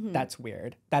 Like, that's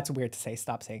weird. That's weird to say.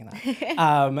 Stop saying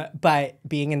that. But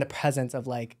being in the presence of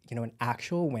like, an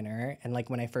actual winner, and like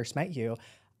when I first met you,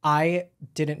 I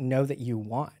didn't know that you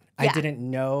won. I didn't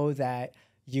know that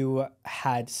you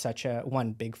had such a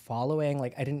big following.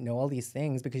 Like, I didn't know all these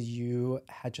things because you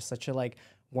had just such a like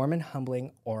warm and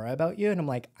humbling aura about you. And I'm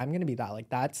like, I'm going to be that. Like,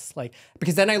 that's like,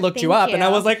 because then I looked you up and I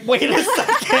was like, wait a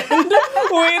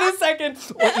second.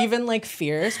 Or even like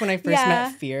Fierce, when I first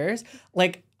met Fierce,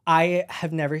 like, I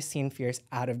have never seen Fierce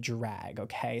out of drag,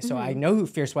 okay? So I know who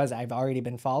Fierce was. I've already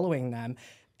been following them.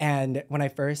 And when I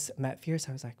first met Fierce,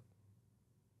 I was like,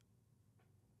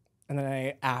 And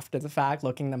then after the fact,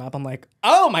 looking them up, I'm like,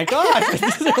 oh my gosh,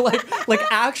 these are like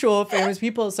actual famous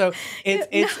people. So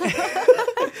it's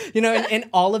you know, in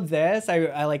all of this,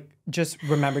 I like just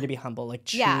remember to be humble, like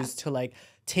choose to like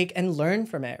take and learn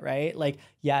from it, right? Like,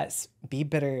 yes, be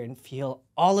bitter and feel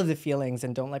all of the feelings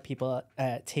and don't let people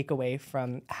take away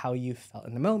from how you felt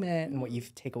in the moment and what you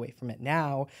take away from it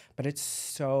now. But it's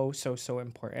so, so, so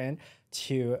important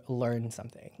to learn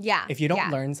something. Yeah. If you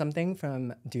don't learn something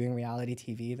from doing reality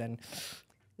TV, then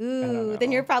ooh,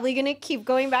 then you're probably gonna keep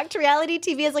going back to reality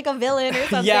TV as like a villain or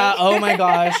something. Yeah. Oh my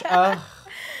gosh.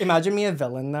 Imagine me a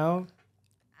villain though.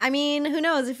 I mean, who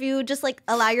knows? If you just like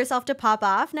allow yourself to pop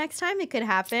off next time, it could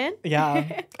happen.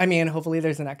 Yeah. I mean, hopefully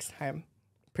there's a next time.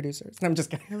 Producers. No, I'm just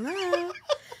kidding. Hello.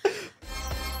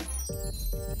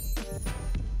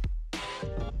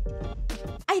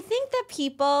 I think that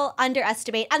people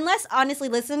underestimate, unless honestly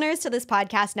listeners to this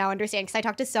podcast now understand, because I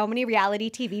talk to so many reality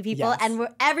TV people and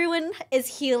everyone is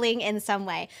healing in some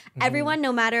way. Everyone,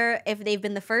 no matter if they've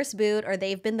been the first boot or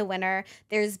they've been the winner,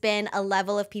 there's been a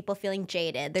level of people feeling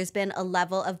jaded. There's been a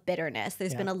level of bitterness.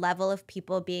 There's been a level of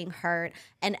people being hurt.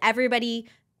 And everybody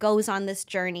goes on this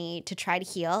journey to try to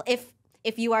heal.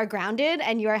 If you are grounded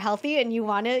and you are healthy and you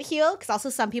want to heal, because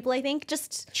also some people, I think,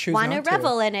 just want to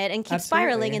revel in it and keep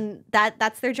spiraling, and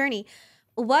that's their journey.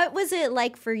 What was it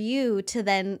like for you to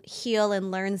then heal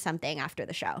and learn something after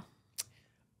the show?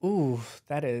 Ooh,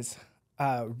 that is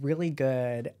really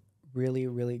good. Really,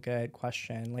 really good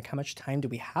question. Like, how much time do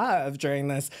we have during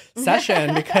this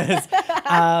session? Because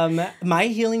my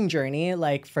healing journey,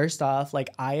 like, first off,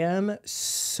 like, I am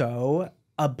so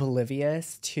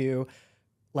oblivious to,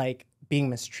 like, being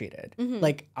mistreated.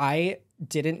 Like, I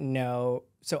didn't know.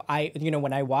 So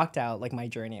when I walked out, like, my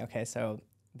journey, okay, so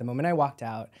the moment I walked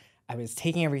out, I was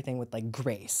taking everything with like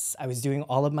grace. I was doing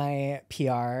all of my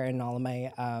PR and all of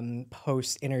my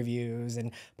post interviews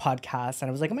and podcasts. And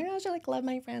I was like, oh my gosh, I like love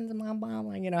my friends and blah, blah,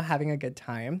 blah, you know, having a good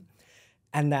time.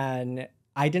 And then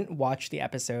I didn't watch the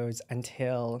episodes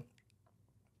until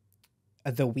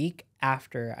the week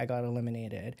after I got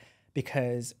eliminated,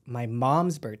 because my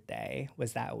mom's birthday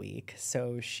was that week.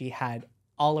 So she had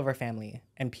all of our family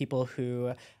and people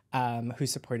who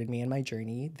supported me in my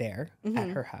journey there at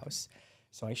her house.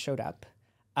 So I showed up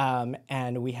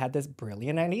and we had this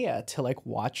brilliant idea to like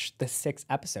watch the 6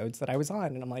 episodes that I was on.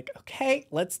 And I'm like, okay,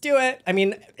 let's do it. I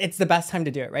mean, it's the best time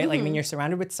to do it, right? Like when you're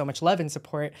surrounded with so much love and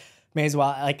support, may as well,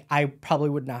 like I probably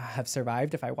would not have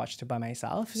survived if I watched it by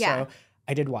myself. Yeah. So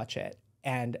I did watch it.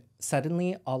 And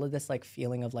suddenly all of this like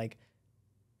feeling of like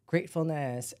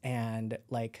gratefulness and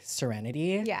like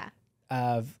serenity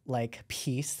of like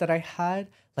peace that I had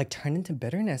like turned into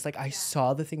bitterness. Like I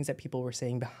saw the things that people were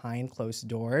saying behind closed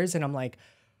doors and I'm like,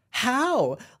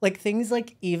 how? Like things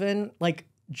like even like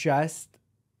just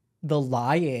the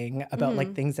lying about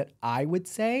like things that I would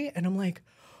say. And I'm like,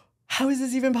 how is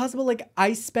this even possible? Like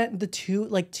I spent the 2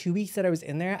 weeks that I was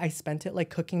in there, I spent it like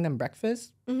cooking them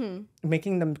breakfast,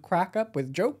 making them crack up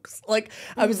with jokes. Like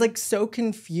I was like so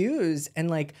confused. And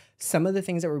like some of the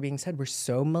things that were being said were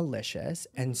so malicious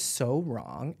and so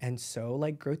wrong and so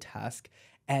like grotesque.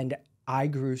 And I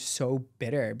grew so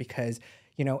bitter because,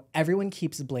 you know, everyone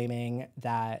keeps blaming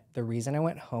that the reason I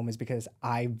went home is because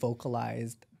I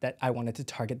vocalized that I wanted to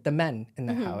target the men in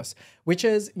the house, which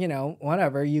is, you know,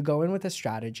 whatever. You go in with a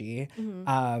strategy.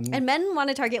 And men want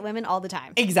to target women all the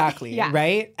time. Exactly,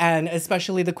 right? And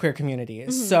especially the queer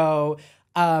community. So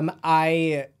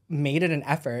I made it an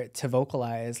effort to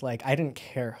vocalize, like, I didn't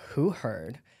care who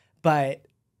heard, but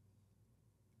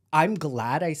I'm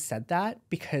glad I said that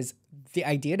because the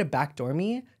idea to backdoor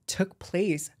me took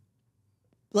place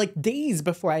like days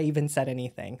before I even said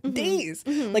anything. Days.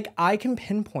 Like I can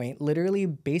pinpoint literally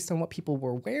based on what people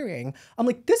were wearing. I'm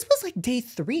like, this was like day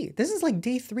 3. This is like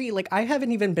day 3. Like I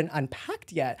haven't even been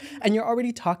unpacked yet. And you're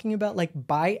already talking about like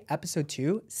by episode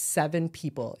 2, 7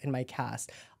 people in my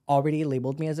cast already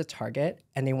labeled me as a target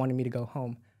and they wanted me to go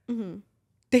home.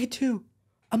 Day 2.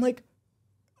 I'm like,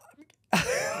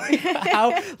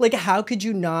 how could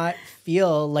you not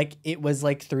feel like it was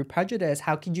like through prejudice?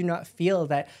 How could you not feel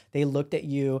that they looked at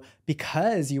you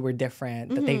because you were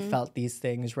different, that they felt these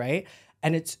things, right?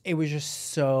 And it was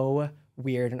just so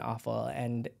weird and awful.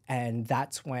 And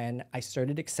that's when I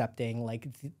started accepting like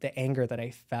the anger that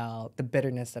I felt, the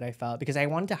bitterness that I felt, because I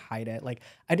wanted to hide it. Like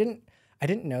I didn't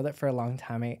know that for a long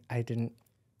time.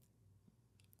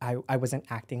 I wasn't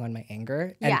acting on my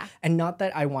anger. And not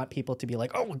that I want people to be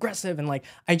like, oh, aggressive. And like,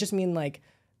 I just mean like,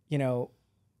 you know,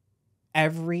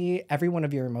 every one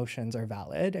of your emotions are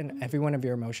valid and every one of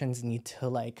your emotions need to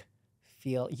like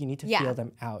feel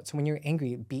them out. So when you're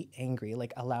angry, be angry,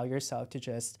 like allow yourself to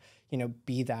just, you know,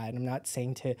 be that. And I'm not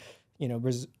saying to, you know,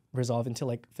 resolve into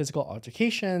like physical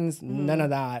altercations, none of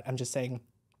that. I'm just saying,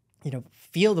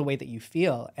 feel the way that you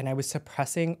feel. And I was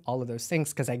suppressing all of those things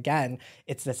because, again,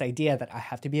 it's this idea that I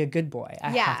have to be a good boy. I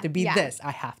have to be this.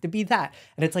 I have to be that.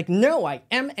 And it's like, no, I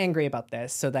am angry about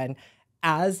this. So then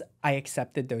as I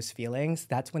accepted those feelings,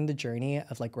 that's when the journey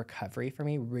of like recovery for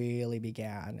me really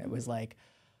began. It was like,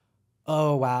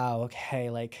 oh, wow, okay,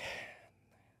 like,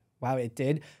 wow, it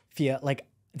did feel like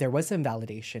there was some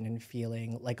validation in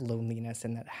feeling like loneliness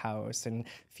in that house and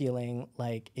feeling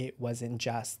like it wasn't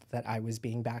just that I was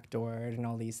being backdoored and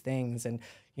all these things. And,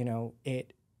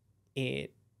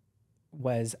 it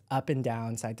was up and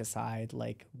down, side to side.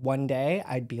 Like one day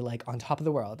I'd be like on top of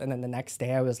the world. And then the next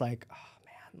day I was like, oh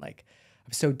man, like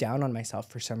I'm so down on myself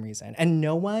for some reason. And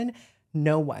no one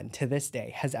to this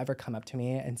day has ever come up to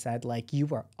me and said like, you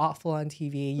were awful on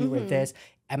TV, you were this.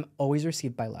 I'm always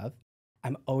received by love.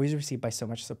 I'm always received by so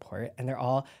much support. And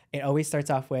it always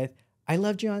starts off with, I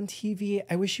loved you on TV.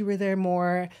 I wish you were there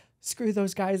more. Screw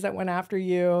those guys that went after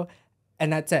you.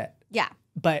 And that's it. Yeah.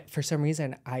 But for some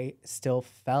reason, I still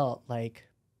felt like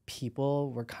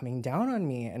people were coming down on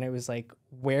me. And it was like,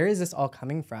 where is this all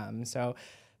coming from? So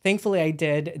thankfully, I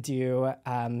did do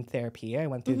therapy. I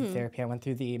went through the therapy. I went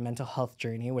through the mental health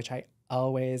journey, which I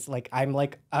always like. I'm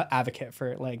like an advocate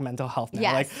for like mental health now.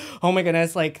 Yes. Like, oh my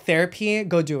goodness, like therapy,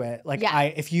 go do it. Like, yeah.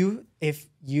 if you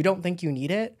don't think you need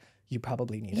it, you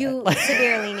probably need it. You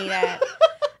severely need it.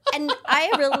 And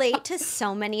I relate to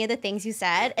so many of the things you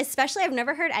said, especially I've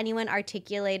never heard anyone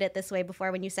articulate it this way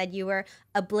before when you said you were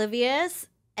oblivious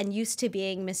and used to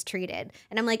being mistreated.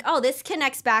 And I'm like, oh, this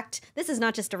connects back this is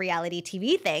not just a reality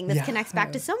TV thing. This connects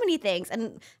back to so many things.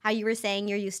 And how you were saying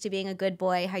you're used to being a good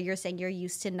boy, how you're saying you're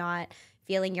used to not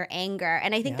feeling your anger.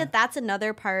 And I think that that's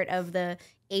another part of the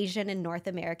Asian and North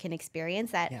American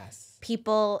experience that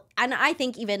people, and I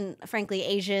think even, frankly,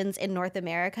 Asians in North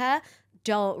America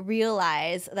don't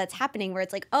realize that's happening, where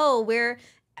it's like, oh,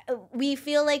 we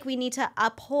feel like we need to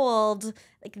uphold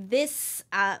like these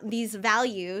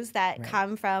values that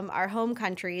come from our home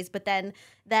countries, but then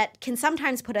that can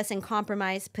sometimes put us in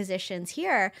compromised positions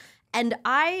here. And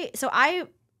I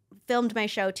filmed my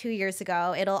show 2 years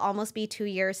ago. It'll almost be 2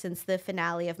 years since the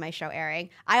finale of my show airing.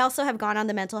 I also have gone on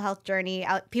the mental health journey.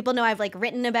 People know I've like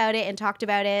written about it and talked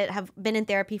about it, have been in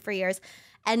therapy for years.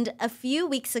 And a few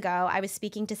weeks ago, I was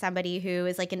speaking to somebody who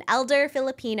is like an elder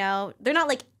Filipino. They're not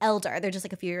like elder. They're just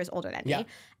like a few years older than me.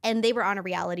 And they were on a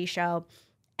reality show.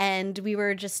 And we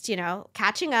were just,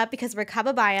 catching up because we're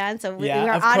kababayan. So we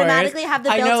automatically have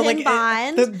the built-in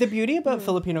bond. The beauty about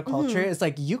Filipino culture is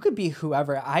like you could be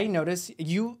whoever. I notice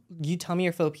you tell me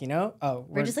you're Filipino. Oh,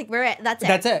 we're just like, that's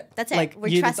it. That's it. Like,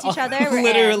 we trust each other.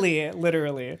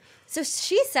 Literally. So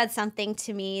she said something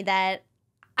to me that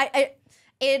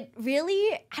it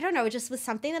really, I don't know, it just was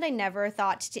something that I never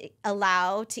thought to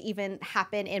allow to even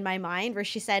happen in my mind, where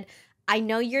she said, I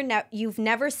know you've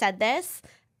never said this,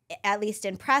 at least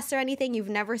in press or anything, you've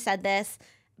never said this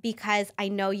because I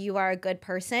know you are a good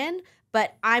person,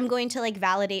 but I'm going to like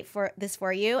validate this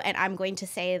for you, and I'm going to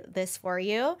say this for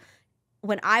you.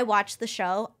 When I watched the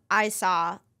show, I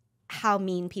saw how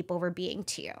mean people were being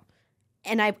to you.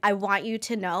 And I want you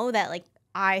to know that like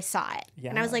I saw it.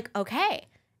 Yeah. And I was like, okay.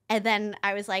 And then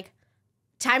I was like,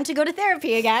 time to go to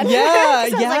therapy again. Yeah, I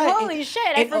was like, holy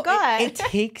shit, I forgot. It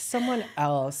takes someone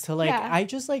else to like, I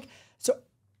just like, so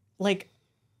like,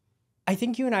 I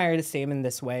think you and I are the same in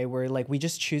this way where like we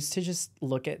just choose to just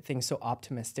look at things so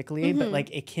optimistically, but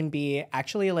like it can be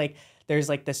actually like, there's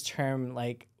like this term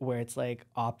like where it's like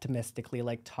optimistically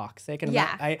like toxic, and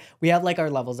we have like our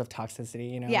levels of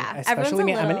toxicity, especially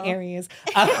me. I'm an Aries,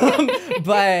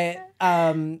 but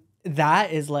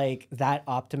that is like that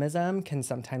optimism can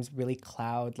sometimes really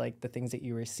cloud like the things that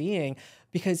you were seeing,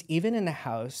 because even in the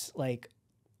house, like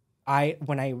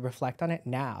when I reflect on it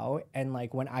now, and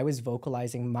like when I was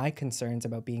vocalizing my concerns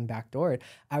about being backdoored,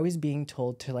 I was being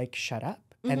told to like shut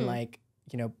up and like,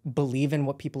 believe in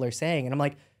what people are saying. And I'm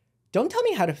like, don't tell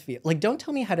me how to feel. Like, don't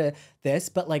tell me how to this.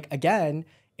 But like, again,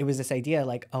 it was this idea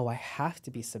like, oh, I have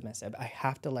to be submissive. I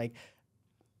have to like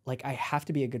I have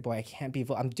to be a good boy. I can't be,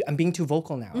 I'm being too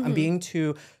vocal now. I'm being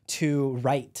too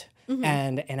right.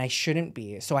 And I shouldn't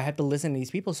be. So I have to listen to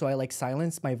these people. So I like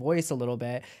silenced my voice a little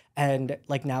bit. And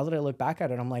like now that I look back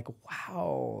at it, I'm like,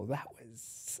 wow, that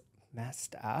was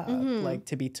messed up. Like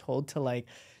to be told to like,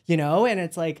 and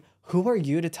it's like, who are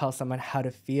you to tell someone how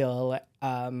to feel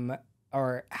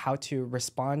or how to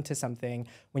respond to something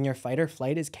when your fight or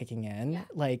flight is kicking in? Yeah.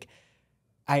 Like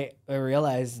I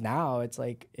realize now it's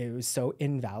like, it was so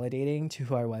invalidating to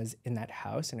who I was in that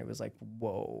house. And it was like,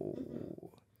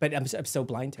 whoa. but I'm so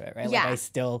blind to it, right? Yeah. Like I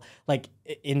still, like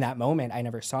in that moment, I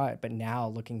never saw it. But now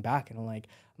looking back and I'm like,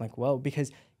 whoa,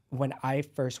 because when I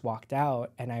first walked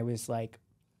out and I was like,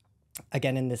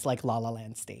 again, in this like La La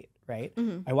Land state, right?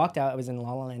 I walked out, I was in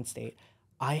La La Land state.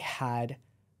 I had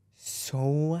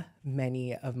so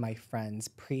many of my friends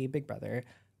pre-Big Brother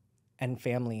and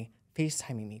family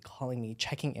FaceTiming me, calling me,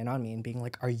 checking in on me and being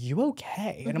like, are you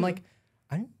okay? And I'm like,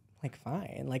 I'm like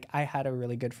fine. Like I had a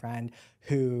really good friend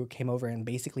who came over and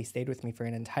basically stayed with me for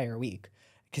an entire week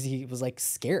because he was like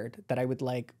scared that I would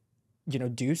like, you know,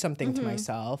 do something to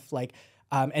myself. Like,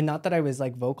 and not that I was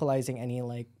like vocalizing any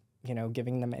like, you know,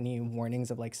 giving them any warnings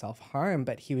of like self-harm,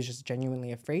 but he was just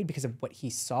genuinely afraid because of what he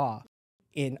saw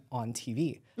on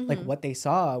TV. Like what they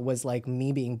saw was like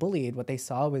me being bullied. What they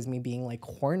saw was me being like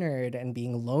cornered and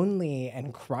being lonely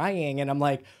and crying. And I'm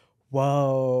like,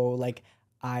 whoa, like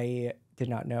I did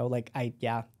not know. Like I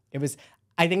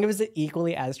think it was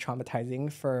equally as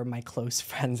traumatizing for my close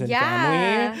friends and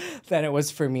family than it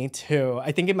was for me too.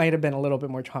 I think it might have been a little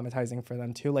bit more traumatizing for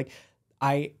them too. Like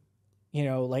you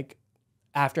know, like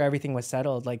after everything was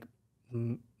settled, like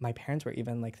my parents were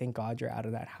even like, thank God you're out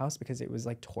of that house, because it was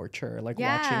like torture, like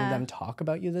watching them talk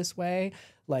about you this way.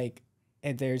 Like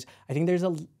I think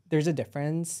there's a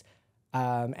difference.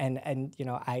 And you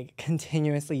know, I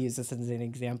continuously use this as an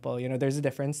example. You know, there's a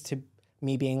difference to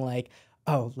me being like,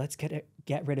 oh, let's get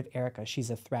rid of Erika, she's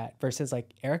a threat, versus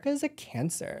like, Erika is a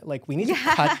cancer. Like we need to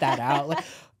cut that out. Like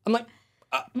I'm like,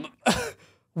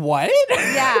 what?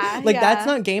 Yeah. Like that's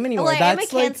not game anymore. Well,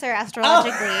 that's I'm a Cancer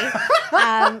astrologically.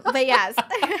 But yes.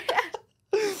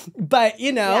 But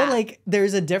you know, like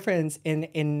there's a difference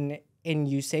in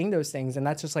you saying those things, and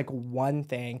that's just like one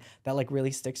thing that like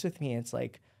really sticks with me. It's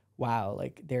like, wow,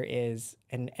 like there is,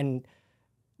 and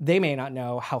they may not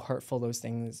know how hurtful those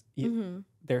things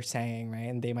they're saying, right?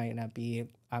 And they might not be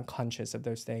unconscious of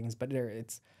those things, but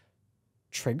it's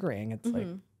triggering. It's like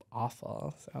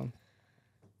awful.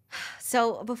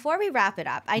 So before we wrap it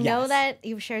up, I know that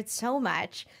you've shared so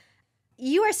much.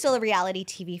 You are still a reality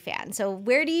TV fan. So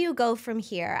where do you go from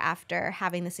here after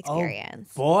having this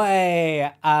experience? Oh boy.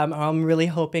 I'm really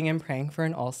hoping and praying for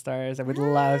an All-Stars. I would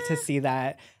love to see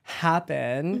that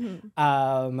happen.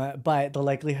 But the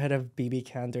likelihood of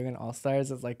BBCAN doing an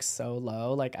All-Stars is like so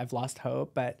low. Like I've lost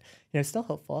hope, but you know, still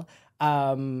hopeful.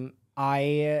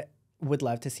 I would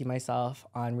love to see myself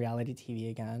on reality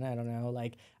TV again. I don't know.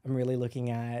 Like I'm really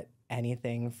looking at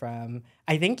anything from,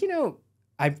 I think, you know,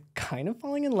 I'm kind of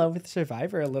falling in love with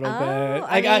Survivor a little bit.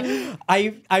 Like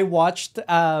I watched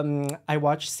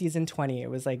season 20. It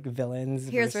was like villains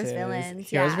Heroes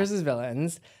versus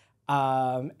villains.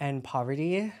 And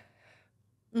Poverty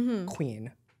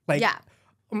Queen. Like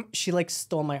she like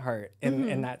stole my heart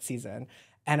in that season.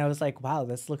 And I was like, wow,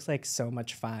 this looks like so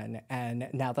much fun. And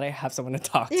now that I have someone to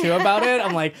talk to about it,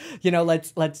 I'm like, you know,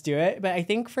 let's do it. But I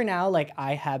think for now, like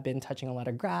I have been touching a lot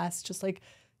of grass, just like,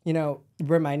 you know,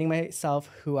 reminding myself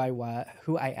who I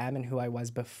am and who I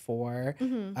was before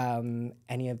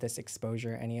any of this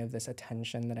exposure, any of this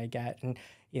attention that I get. And,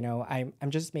 you know,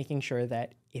 I'm just making sure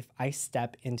that if I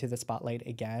step into the spotlight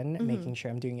again, making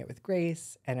sure I'm doing it with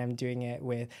grace and I'm doing it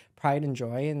with pride and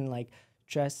joy and like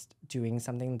just doing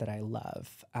something that I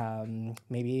love.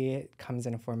 Maybe it comes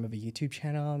in a form of a YouTube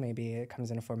channel. Maybe it comes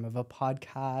in a form of a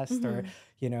podcast or,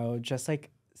 you know, just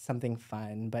like something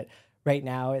fun. But right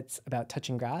now it's about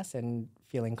touching grass and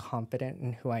feeling confident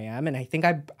in who I am. And I think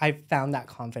I've found that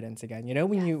confidence again. You know,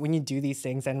 when you do these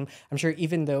things, and I'm sure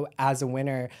even though as a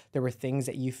winner, there were things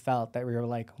that you felt that we were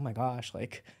like, oh my gosh,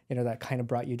 like, you know, that kind of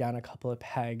brought you down a couple of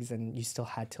pegs and you still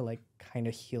had to like kind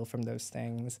of heal from those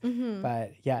things.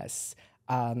 But yes,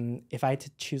 if I had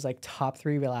to choose like top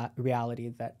 3 reality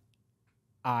that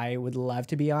I would love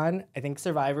to be on, I think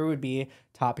Survivor would be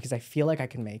top because I feel like I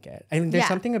can make it. I mean, there's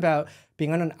something about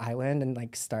being on an island and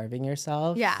like starving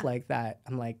yourself like that.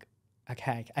 I'm like,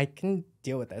 okay, I can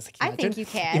deal with this. I think you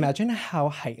can. Imagine how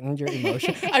heightened your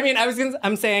emotions. I mean,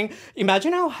 I'm saying,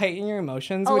 imagine how heightened your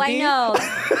emotions would be. Oh, I know.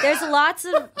 There's lots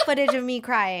of footage of me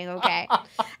crying, okay?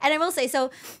 And I will say,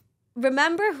 so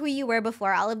remember who you were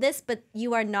before all of this, but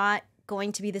you are not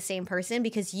going to be the same person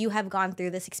because you have gone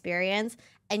through this experience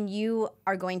and you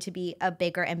are going to be a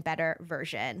bigger and better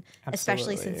version,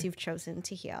 especially since you've chosen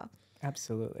to heal.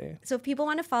 Absolutely. So if people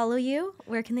want to follow you,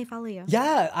 where can they follow you?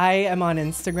 Yeah, I am on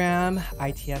Instagram,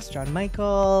 ITS John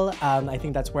Michael. I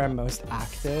think that's where I'm most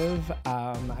active.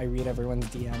 I read everyone's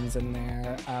DMs in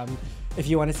there. If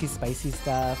you want to see spicy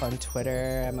stuff on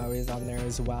Twitter, I'm always on there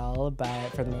as well.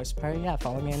 But for the most part, yeah,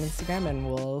 follow me on Instagram and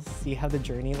we'll see how the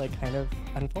journey like kind of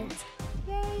unfolds.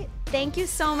 Yay. Thank you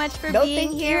so much for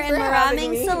being here and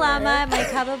maraming salamat, my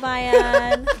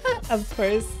kababayan. Of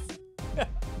course.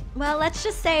 Well, let's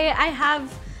just say I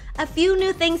have a few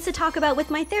new things to talk about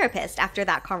with my therapist after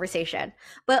that conversation,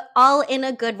 but all in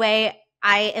a good way.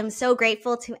 I am so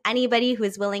grateful to anybody who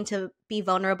is willing to be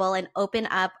vulnerable and open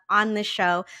up on the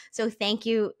show. So thank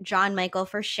you, John Michael,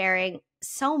 for sharing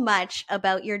so much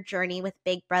about your journey with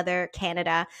Big Brother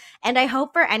Canada. And I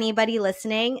hope for anybody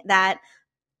listening that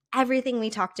everything we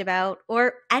talked about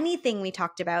or anything we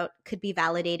talked about could be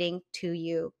validating to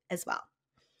you as well.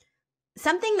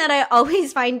 Something that I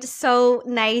always find so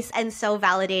nice and so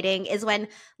validating is when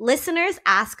listeners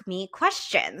ask me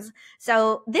questions.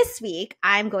 So this week,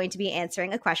 I'm going to be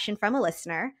answering a question from a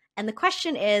listener. And the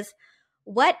question is,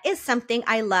 what is something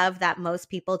I love that most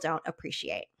people don't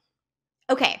appreciate?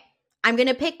 Okay, I'm going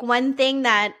to pick one thing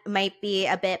that might be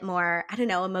a bit more,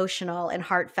 emotional and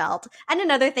heartfelt, and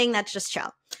another thing that's just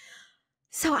chill.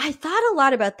 So I thought a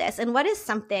lot about this and what is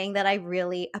something that I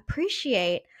really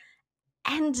appreciate.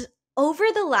 And over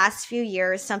the last few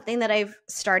years, something that I've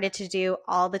started to do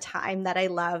all the time that I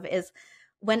love is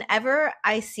whenever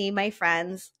I see my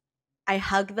friends, I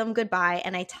hug them goodbye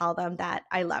and I tell them that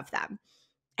I love them.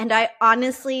 And I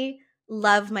honestly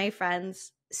love my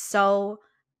friends so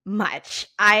much.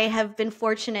 I have been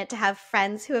fortunate to have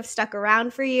friends who have stuck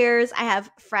around for years. I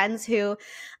have friends who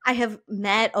I have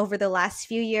met over the last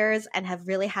few years and have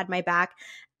really had my back.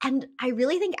 And I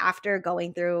really think after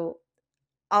going through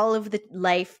all of the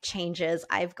life changes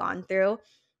I've gone through,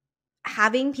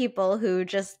 having people who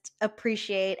just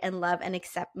appreciate and love and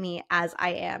accept me as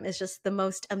I am is just the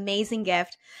most amazing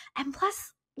gift. And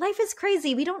plus, life is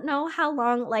crazy. We don't know how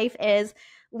long life is.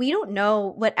 We don't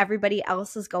know what everybody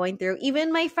else is going through,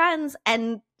 even my friends.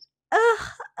 And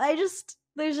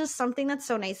there's just something that's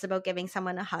so nice about giving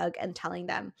someone a hug and telling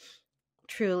them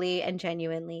truly and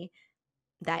genuinely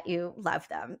that you love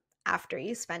them after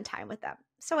you spend time with them.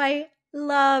 So I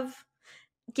love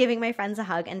giving my friends a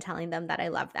hug and telling them that I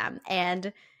love them.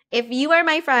 And if you are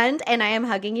my friend and I am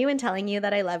hugging you and telling you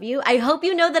that I love you, I hope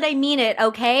you know that I mean it,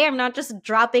 okay? I'm not just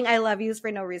dropping I love yous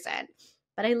for no reason.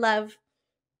 But I love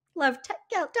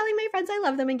telling my friends I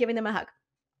love them and giving them a hug.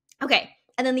 Okay.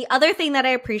 And then the other thing that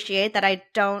I appreciate that I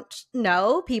don't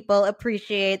know people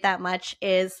appreciate that much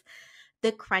is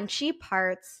the crunchy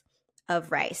parts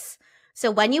of rice. So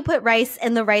when you put rice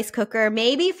in the rice cooker,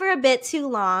 maybe for a bit too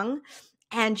long,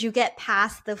 and you get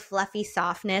past the fluffy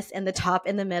softness in the top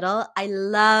in the middle, I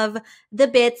love the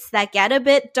bits that get a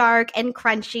bit dark and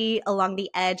crunchy along the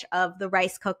edge of the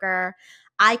rice cooker.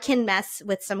 I can mess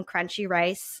with some crunchy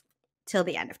rice till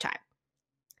the end of time.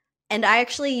 And I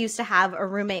actually used to have a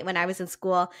roommate when I was in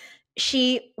school.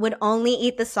 She would only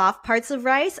eat the soft parts of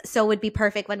rice, so it would be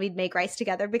perfect when we'd make rice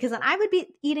together because then I would be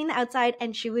eating the outside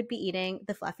and she would be eating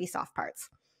the fluffy soft parts.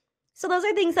 So those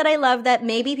are things that I love that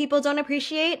maybe people don't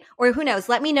appreciate, or who knows,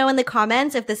 let me know in the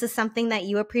comments if this is something that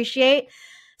you appreciate.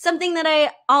 Something that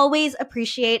I always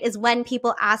appreciate is when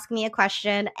people ask me a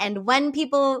question and when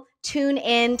people tune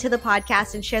in to the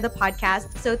podcast and share the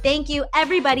podcast. So thank you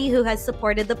everybody who has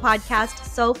supported the podcast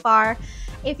so far.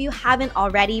 If you haven't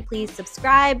already, please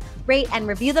subscribe, rate, and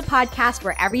review the podcast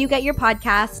wherever you get your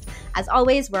podcast. As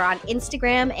always, we're on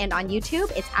Instagram and on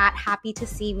YouTube. It's at Happy to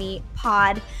See Me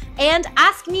Pod. And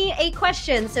ask me a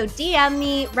question. So DM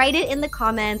me, write it in the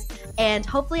comments, and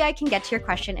hopefully I can get to your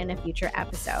question in a future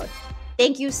episode.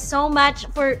 Thank you so much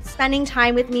for spending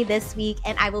time with me this week,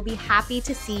 and I will be happy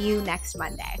to see you next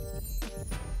Monday.